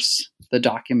enforce the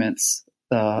documents,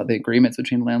 the agreements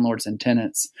between landlords and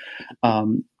tenants.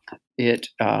 It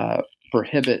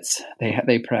prohibits,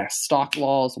 they pass stock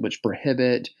laws which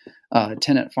prohibit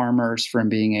tenant farmers from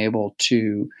being able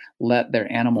to let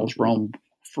their animals roam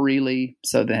freely.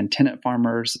 So then tenant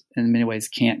farmers in many ways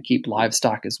can't keep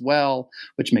livestock as well,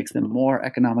 which makes them more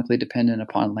economically dependent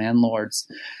upon landlords.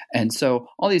 And so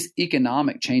all these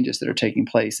economic changes that are taking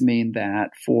place mean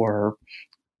that for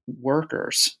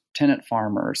workers, tenant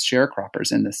farmers,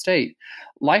 sharecroppers in the state,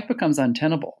 life becomes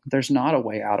untenable. There's not a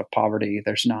way out of poverty.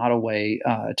 There's not a way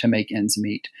to make ends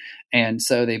meet. And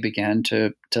so they began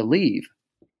to leave.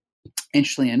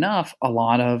 Interestingly enough, a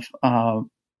lot of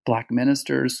Black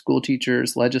ministers, school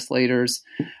teachers, legislators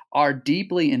are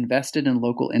deeply invested in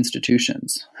local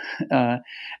institutions.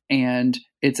 And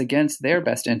it's against their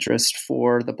best interest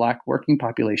for the Black working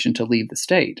population to leave the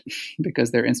state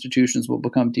because their institutions will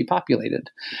become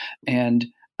depopulated. And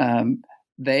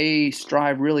they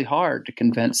strive really hard to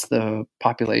convince the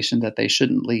population that they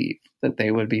shouldn't leave, that they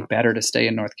would be better to stay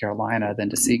in North Carolina than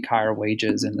to seek higher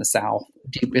wages in the South,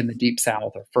 in the deep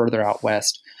South or further out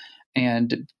west.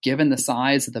 And given the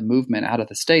size of the movement out of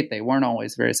the state, they weren't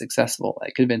always very successful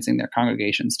at convincing their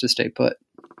congregations to stay put.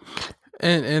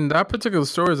 And that particular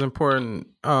story is important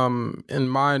in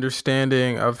my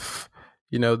understanding of,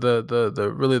 you know,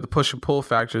 the really the push and pull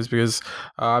factors, because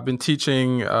I've been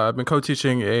co-teaching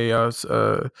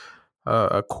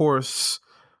a course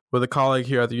with a colleague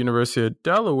here at the University of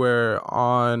Delaware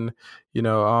on, you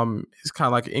know, it's kind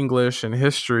of like English and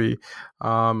history.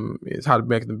 It's how to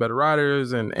make them better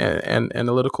writers and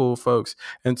analytical folks.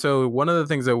 And so one of the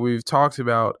things that we've talked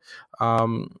about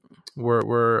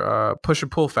were push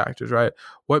and pull factors, right?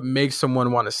 What makes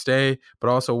someone want to stay, but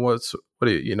also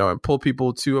and pull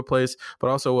people to a place, but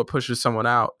also what pushes someone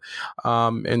out.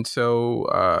 And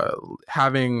so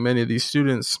having many of these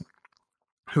students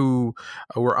who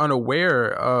were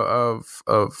unaware of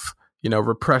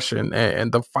repression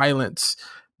and the violence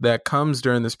that comes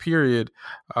during this period.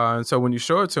 And so when you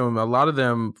show it to them, a lot of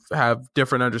them have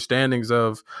different understandings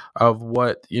of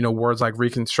what, words like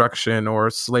Reconstruction or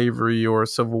slavery or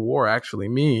Civil War actually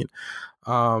mean.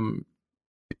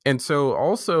 And so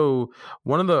also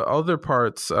one of the other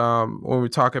parts when we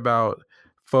talk about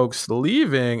folks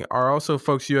leaving are also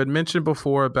folks you had mentioned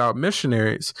before about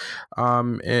missionaries.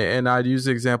 And I'd use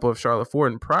the example of Charlotte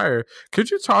Ford and Pryor. Could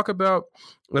you talk about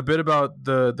a bit about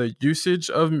the usage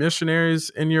of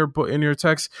missionaries in your book, in your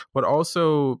text, but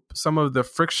also some of the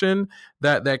friction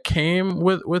that came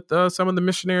with some of the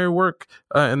missionary work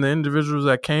and the individuals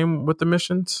that came with the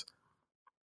missions?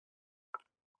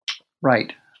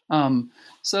 Right.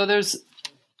 So there's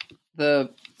the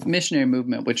missionary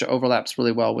movement, which overlaps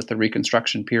really well with the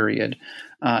Reconstruction period,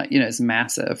 is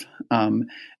massive.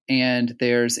 And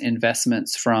there's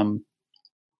investments from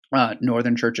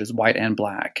Northern churches, white and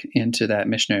Black, into that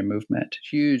missionary movement.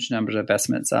 Huge numbers of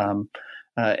investments.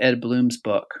 Ed Bloom's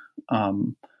book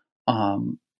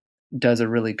does a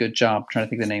really good job. I'm trying to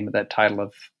think of the name of that title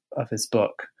of his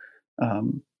book.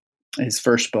 His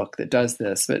first book that does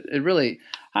this, but it really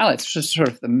highlights just sort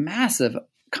of the massive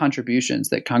contributions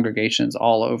that congregations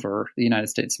all over the United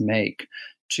States make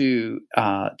to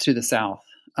the South.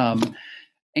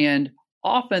 And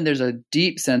often there's a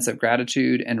deep sense of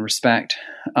gratitude and respect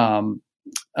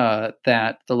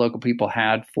that the local people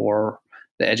had for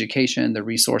the education, the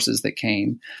resources that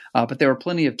came. But there were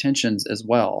plenty of tensions as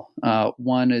well.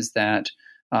 One is that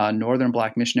Northern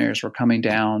Black missionaries were coming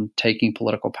down, taking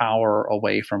political power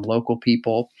away from local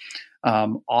people.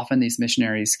 Often these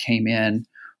missionaries came in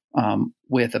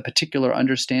with a particular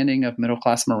understanding of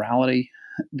middle-class morality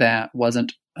that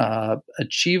wasn't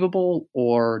achievable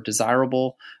or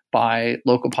desirable by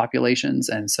local populations,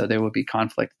 and so there would be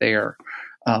conflict there.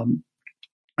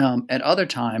 At other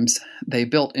times, they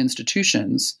built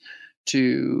institutions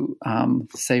to,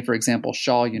 say, for example,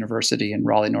 Shaw University in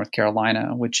Raleigh, North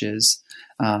Carolina, which is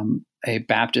a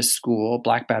Baptist school,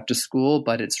 Black Baptist school,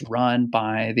 but it's run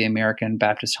by the American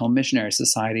Baptist Home Missionary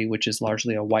Society, which is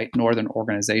largely a white Northern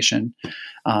organization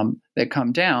that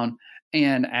come down.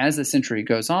 And as the century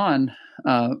goes on,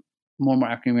 more and more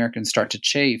African Americans start to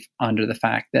chafe under the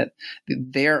fact that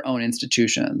their own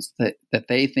institutions that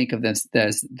they think of this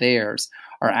as theirs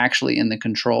are actually in the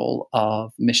control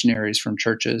of missionaries from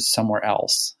churches somewhere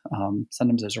else.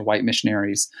 Sometimes those are white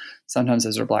missionaries, sometimes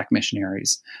those are Black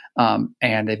missionaries,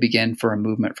 and they begin for a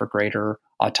movement for greater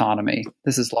autonomy.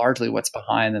 This is largely what's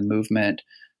behind the movement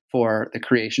for the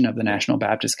creation of the National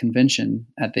Baptist Convention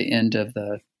at the end of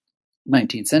the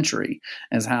 19th century,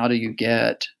 is how do you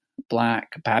get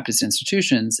Black Baptist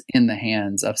institutions in the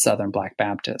hands of Southern Black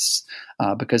Baptists,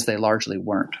 because they largely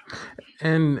weren't.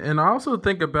 And I also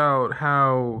think about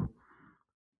how,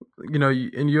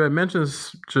 and you had mentioned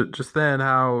just then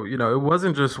how, it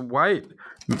wasn't just white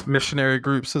missionary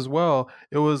groups as well.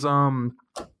 It was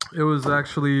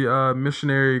actually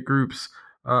missionary groups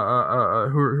who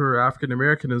are African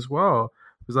American as well.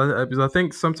 Because I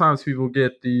think sometimes people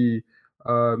get the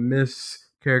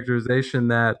mischaracterization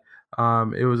that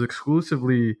it was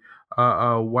exclusively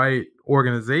white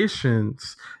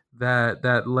organizations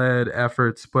that led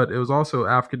efforts, but it was also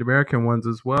African American ones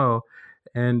as well.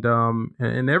 And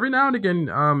every now and again,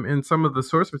 in some of the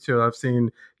source material I've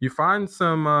seen, you find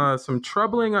some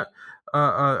troubling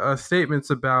statements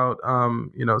about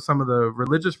some of the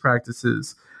religious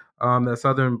practices that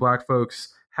Southern Black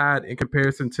folks had in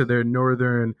comparison to their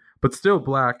Northern but still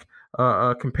Black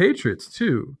compatriots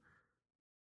too.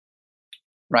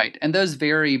 Right. And those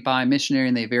vary by missionary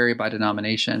and they vary by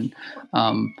denomination.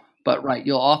 But right,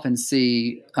 you'll often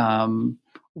see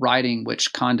writing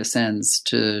which condescends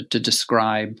to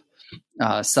describe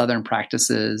Southern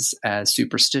practices as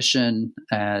superstition,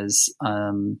 as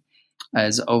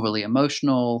overly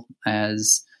emotional,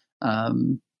 as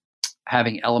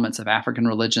having elements of African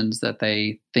religions that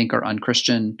they think are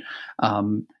unchristian.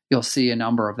 You'll see a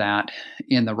number of that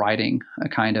in the writing, a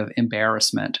kind of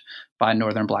embarrassment by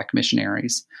Northern Black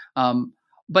missionaries.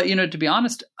 But, to be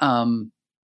honest,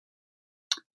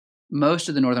 most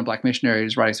of the Northern Black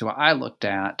missionaries' writings who I looked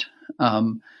at,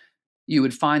 you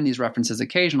would find these references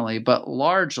occasionally, but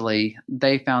largely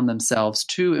they found themselves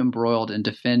too embroiled in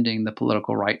defending the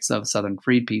political rights of Southern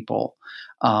freed people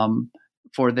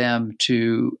for them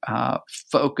to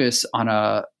focus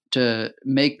on to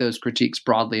make those critiques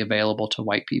broadly available to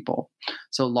white people.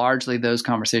 So largely those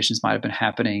conversations might have been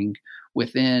happening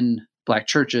within Black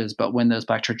churches, but when those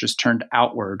Black churches turned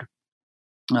outward,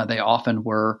 they often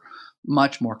were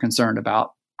much more concerned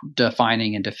about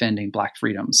defining and defending Black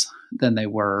freedoms than they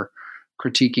were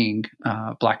critiquing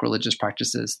Black religious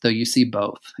practices, though you see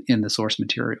both in the source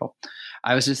material.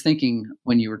 I was just thinking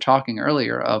when you were talking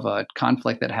earlier of a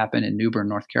conflict that happened in New Bern,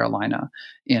 North Carolina,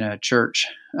 in a church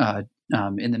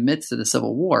in the midst of the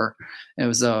Civil War. It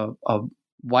was a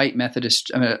white Methodist,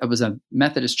 it was a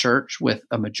Methodist church with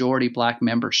a majority Black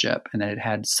membership, and it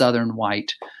had Southern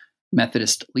white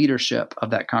Methodist leadership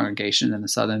of that congregation, and the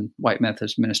Southern white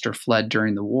Methodist minister fled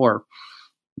during the war.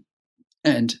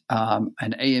 And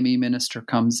an AME minister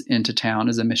comes into town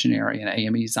as a missionary. An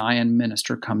AME Zion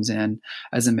minister comes in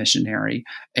as a missionary.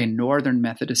 A Northern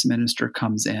Methodist minister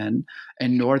comes in. A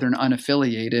Northern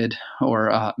unaffiliated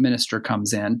or minister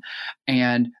comes in.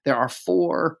 And there are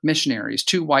 4 missionaries,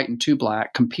 2 white and 2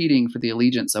 Black, competing for the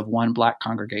allegiance of one Black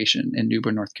congregation in New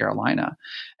Bern, North Carolina.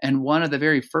 And one of the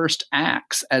very first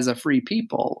acts as a free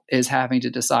people is having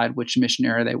to decide which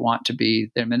missionary they want to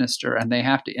be their minister. And they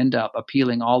have to end up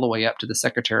appealing all the way up to the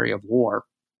Secretary of War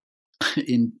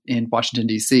in Washington,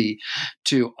 D.C.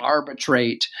 to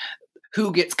arbitrate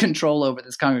who gets control over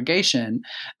this congregation.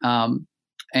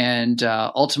 And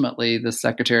ultimately, the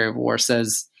Secretary of War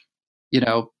says,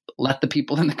 let the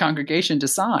people in the congregation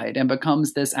decide, and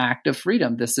becomes this act of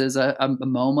freedom. This is a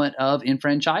moment of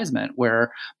enfranchisement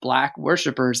where Black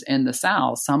worshipers in the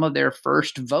South, some of their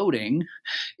first voting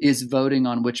is voting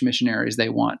on which missionaries they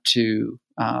want to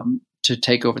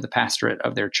take over the pastorate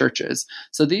of their churches.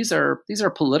 So these are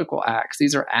political acts.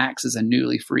 These are acts as a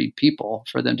newly freed people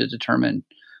for them to determine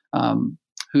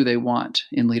who they want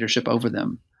in leadership over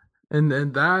them.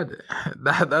 And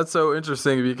that's so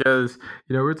interesting because,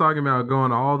 we're talking about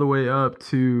going all the way up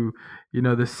to,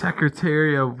 the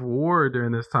Secretary of War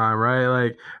during this time, right?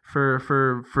 Like for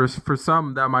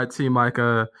some that might seem like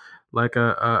a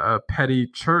petty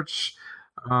church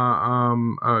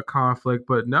conflict,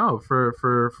 but no, for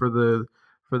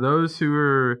those who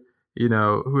are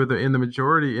in the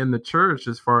majority in the church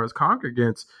as far as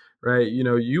congregants, right?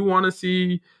 You want to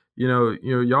see.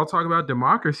 Y'all talk about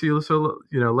democracy, so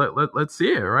let's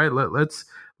see it, right? Let's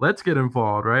get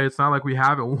involved, right? It's not like we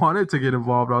haven't wanted to get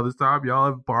involved all this time. Y'all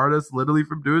have barred us literally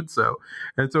from doing so,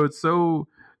 and so it's so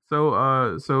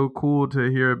cool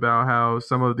to hear about how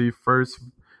some of the first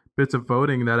bits of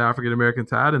voting that African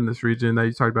Americans had in this region that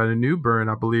you talked about in New Bern,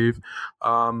 I believe.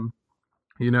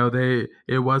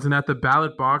 It wasn't at the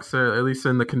ballot box, at least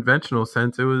in the conventional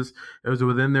sense. It was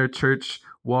within their church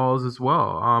walls as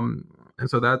well. And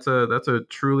so that's a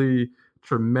truly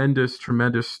tremendous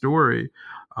story.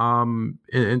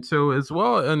 And so as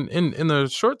well, and in the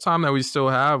short time that we still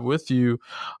have with you,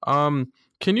 can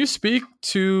you speak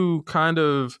to kind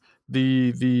of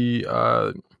the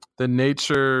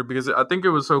nature, because I think it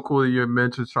was so cool that you had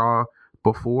mentioned Shaw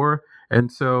before,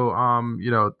 and so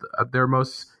their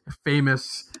most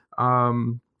famous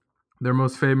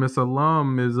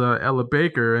alum is Ella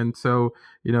Baker, and so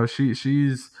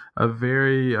she's a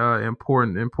very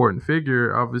important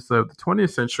figure, obviously, of the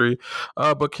 20th century.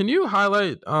 But can you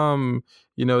highlight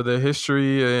the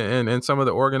history and some of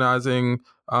the organizing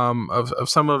of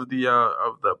some of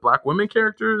the Black women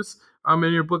characters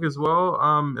in your book as well,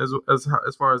 as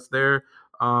far as their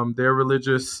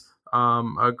religious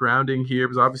grounding here,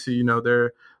 because obviously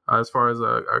they're as far as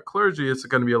a clergy, it's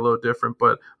going to be a little different.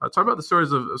 But talk about the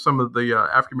stories of some of the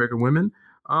African American women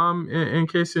in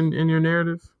case in your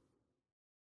narrative.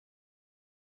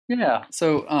 Yeah.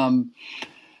 So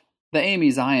the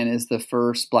AME Zion is the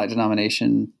first Black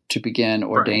denomination to begin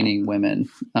ordaining women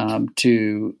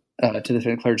to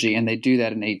the clergy, and they do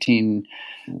that in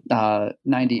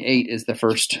 1898 is the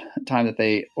first time that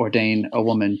they ordain a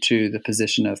woman to the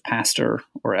position of pastor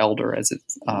or elder, as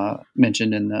it's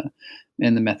mentioned in the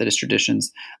Methodist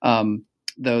traditions.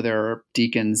 Though there are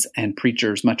deacons and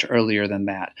preachers much earlier than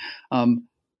that.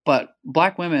 But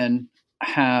Black women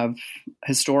have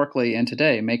historically and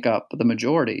today make up the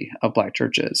majority of Black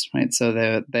churches, right? So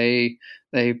they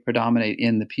predominate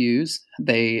in the pews.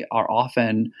 They are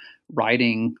often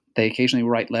they occasionally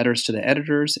write letters to the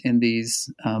editors in these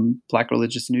Black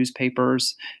religious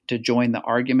newspapers to join the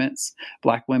arguments.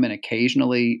 Black women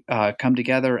occasionally come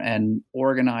together and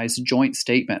organize joint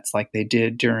statements like they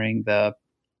did during the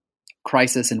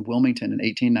crisis in Wilmington in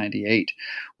 1898,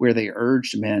 where they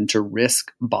urged men to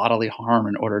risk bodily harm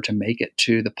in order to make it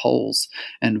to the polls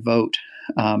and vote.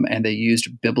 And they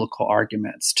used biblical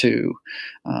arguments to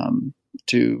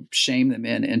shame the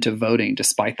men into voting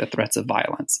despite the threats of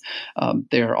violence.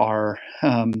 There are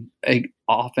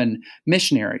often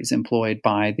missionaries employed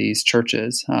by these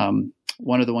churches.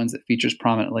 One of the ones that features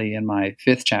prominently in my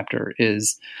 5th chapter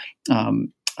is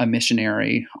a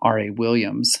missionary, R.A.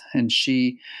 Williams, and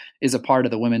she is a part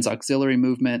of the women's auxiliary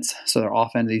movements. So there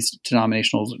often these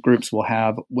denominational groups will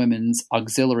have women's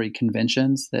auxiliary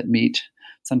conventions that meet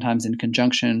sometimes in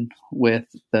conjunction with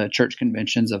the church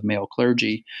conventions of male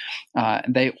clergy.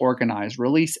 They organize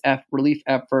relief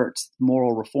efforts,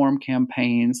 moral reform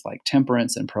campaigns like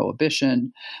temperance and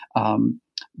prohibition.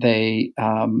 They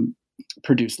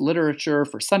produce literature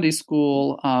for Sunday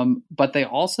school, but they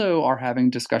also are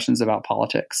having discussions about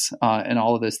politics and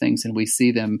all of those things. And we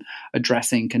see them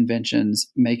addressing conventions,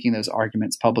 making those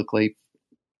arguments publicly.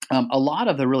 A lot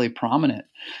of the really prominent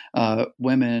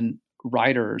women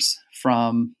writers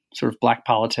from sort of Black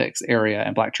politics area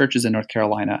and Black churches in North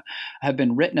Carolina have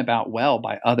been written about well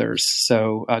by others.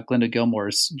 So Glenda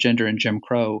Gilmore's Gender and Jim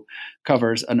Crow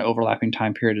covers an overlapping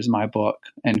time period as my book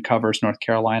and covers North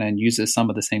Carolina and uses some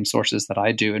of the same sources that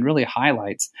I do and really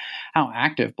highlights how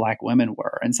active Black women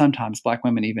were. And sometimes Black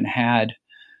women even had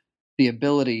the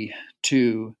ability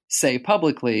to say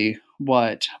publicly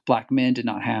what Black men did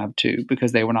not have to,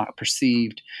 because they were not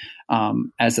perceived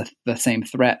as the same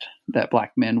threat that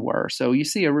Black men were. So you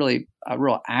see a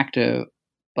real active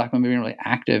Black women being really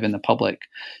active in the public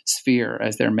sphere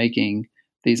as they're making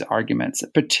these arguments.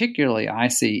 Particularly, I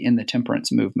see in the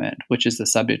temperance movement, which is the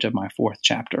subject of my fourth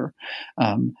chapter,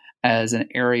 as an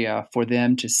area for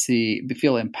them to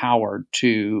feel empowered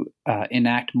to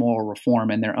enact moral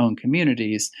reform in their own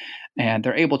communities, and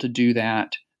they're able to do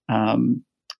that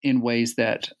in ways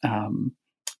that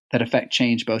affect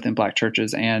change both in Black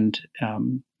churches and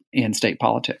in state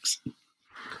politics.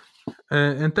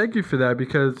 And thank you for that,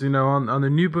 because on the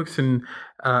New Books in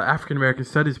African American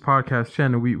Studies podcast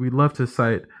channel, we love to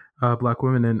cite Black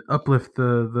women and uplift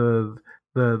the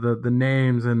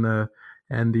names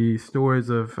and the stories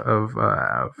of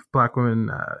Black women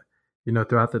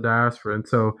throughout the diaspora. And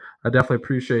so I definitely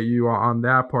appreciate you on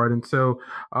that part. And so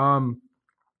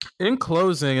in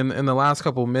closing, in the last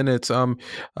couple of minutes,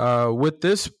 with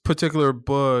this particular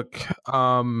book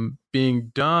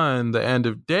being done, The End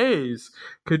of Days,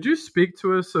 could you speak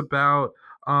to us about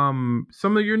some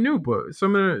of your new books,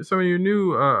 some of your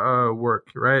new work,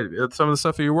 right? Some of the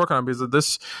stuff that you're working on, because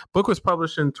this book was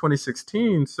published in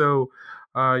 2016, so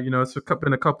it's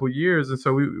been a couple of years, and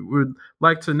so we would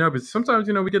like to know. Because sometimes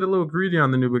we get a little greedy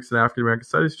on the New Books in African American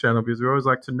Studies channel, because we always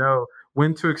like to know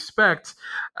when to expect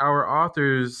our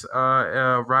authors,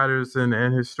 writers, and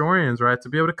historians, right, to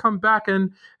be able to come back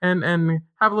and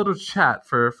have a little chat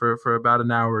for about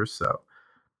an hour or so.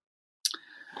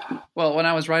 Well, when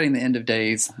I was writing The End of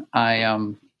Days, I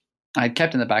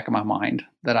kept in the back of my mind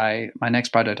that my next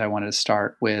project I wanted to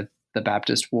start with the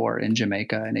Baptist War in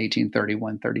Jamaica in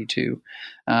 1831-32.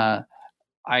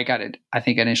 I got it, I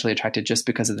think, initially attracted just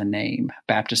because of the name,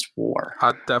 Baptist War.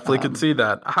 I definitely could see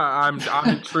that. I'm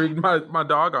intrigued my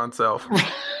doggone self.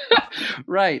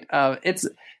 Right. It's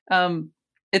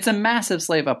a massive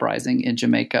slave uprising in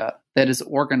Jamaica that is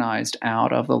organized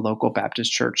out of the local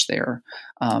Baptist church there.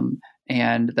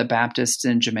 And the Baptists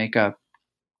in Jamaica,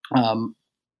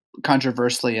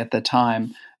 controversially at the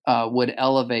time, would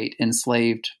elevate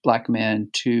enslaved Black men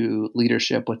to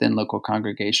leadership within local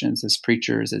congregations as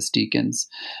preachers, as deacons.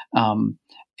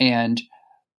 And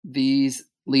these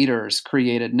leaders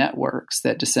created networks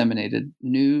that disseminated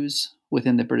news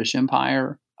within the British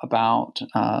Empire about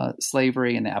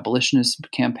slavery and the abolitionist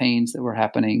campaigns that were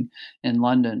happening in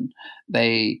London.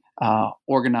 They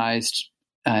organized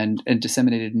and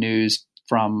disseminated news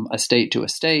from estate to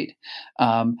estate.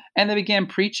 And they began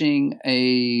preaching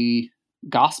a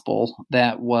gospel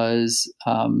that was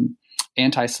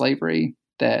anti-slavery,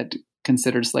 that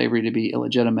considered slavery to be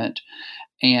illegitimate,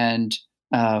 and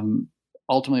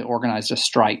ultimately organized a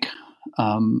strike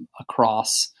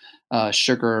across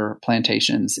sugar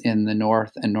plantations in the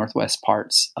north and northwest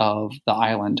parts of the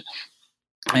island.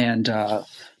 And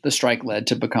the strike led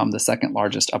to become the second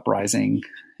largest uprising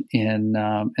in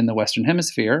the Western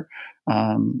Hemisphere,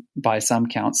 by some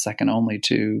counts, second only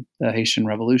to the Haitian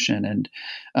Revolution. And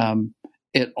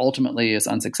it ultimately is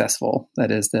unsuccessful.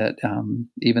 That is, that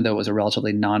even though it was a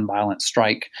relatively nonviolent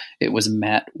strike, it was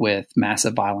met with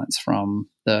massive violence from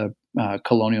the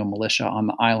colonial militia on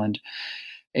the island.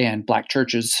 And Black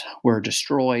churches were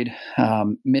destroyed.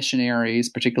 Missionaries,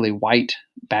 particularly white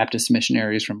Baptist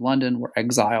missionaries from London, were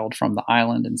exiled from the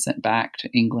island and sent back to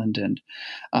England.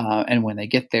 And when they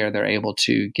get there, they're able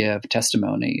to give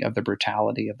testimony of the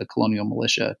brutality of the colonial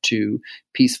militia to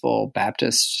peaceful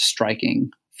Baptist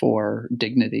striking for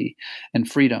dignity and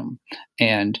freedom.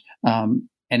 And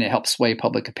it helped sway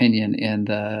public opinion in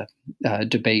the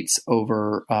debates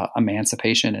over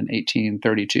emancipation in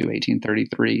 1832,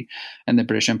 1833. And the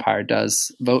British Empire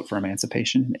does vote for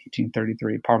emancipation in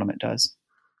 1833. Parliament does.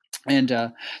 And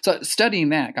so studying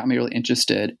that got me really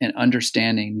interested in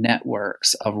understanding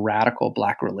networks of radical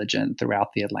Black religion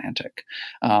throughout the Atlantic.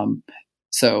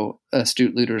 So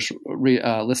astute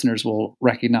listeners will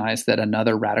recognize that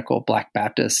another radical Black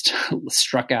Baptist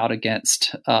struck out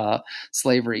against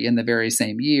slavery in the very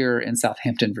same year in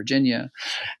Southampton, Virginia.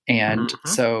 And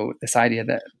so this idea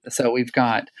so we've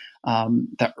got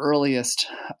the earliest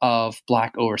of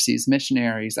Black overseas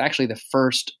missionaries, actually the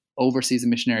first overseas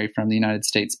missionary from the United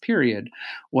States period,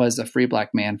 was a free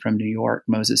Black man from New York,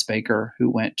 Moses Baker, who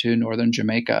went to northern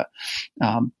Jamaica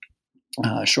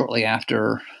shortly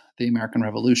after the American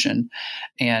Revolution.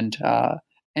 And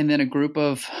then a group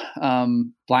of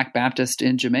Black Baptists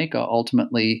in Jamaica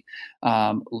ultimately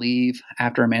leave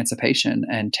after emancipation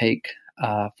and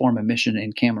form a mission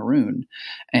in Cameroon.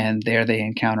 And there they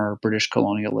encounter British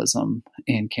colonialism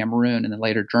in Cameroon and then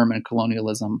later German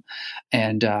colonialism.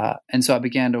 And so I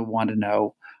began to want to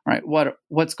know, all right,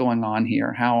 what's going on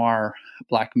here? How are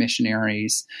Black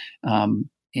missionaries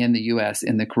in the U.S.,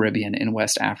 in the Caribbean, in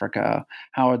West Africa,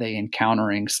 how are they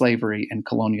encountering slavery and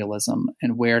colonialism,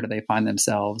 and where do they find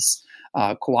themselves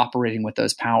cooperating with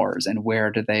those powers, and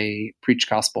where do they preach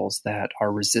gospels that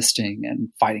are resisting and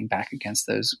fighting back against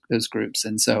those groups.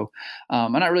 And so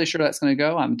I'm not really sure how that's going to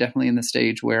go. I'm definitely in the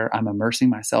stage where I'm immersing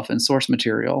myself in source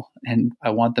material, and I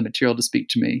want the material to speak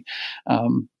to me.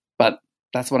 But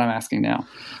that's what I'm asking now.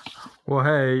 Well,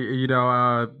 hey,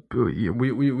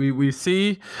 we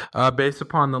see based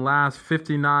upon the last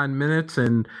 59 minutes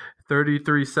and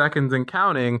 33 seconds and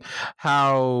counting,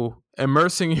 how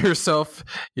immersing yourself,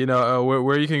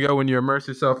 where you can go when you immerse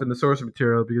yourself in the source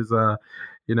material, because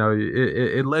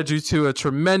it led you to a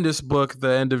tremendous book,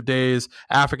 The End of Days: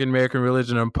 African American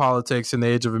Religion and Politics in the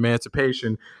Age of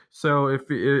Emancipation. So if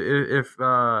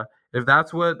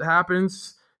that's what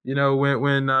happens,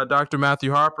 when Dr.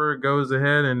 Matthew Harper goes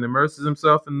ahead and immerses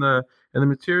himself in the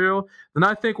material, then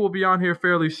I think we'll be on here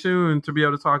fairly soon to be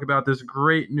able to talk about this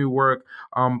great new work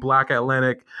on Black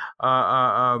Atlantic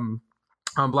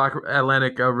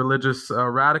religious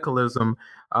radicalism.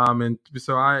 And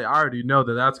so I already know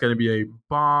that that's going to be a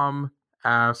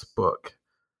bomb-ass book.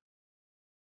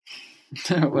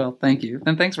 Well, thank you.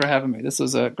 And thanks for having me. This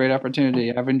was a great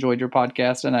opportunity. I've enjoyed your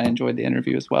podcast, and I enjoyed the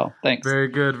interview as well. Thanks. Very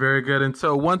good. Very good. And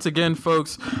so once again,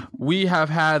 folks, we have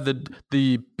had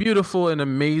the beautiful and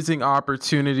amazing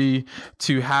opportunity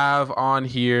to have on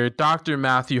here Dr.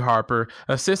 Matthew Harper,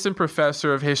 Assistant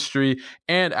Professor of History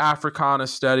and Africana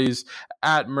Studies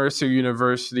at Mercer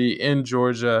University in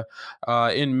Georgia,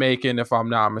 in Macon, if I'm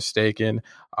not mistaken.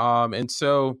 And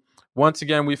so once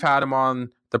again, we've had him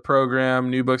on the program,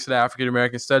 New Books in African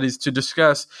American Studies, to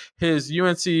discuss his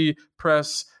UNC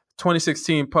Press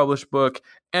 2016 published book,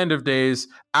 End of Days: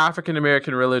 African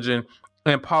American Religion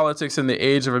and Politics in the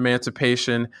Age of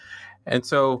Emancipation. And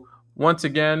so once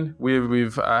again,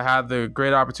 we've had the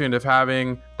great opportunity of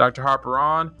having Dr. Harper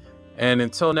on. And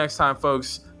until next time,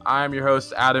 folks, I am your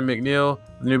host, Adam McNeil,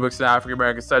 the New Books in African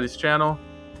American Studies channel.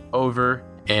 Over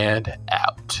and out.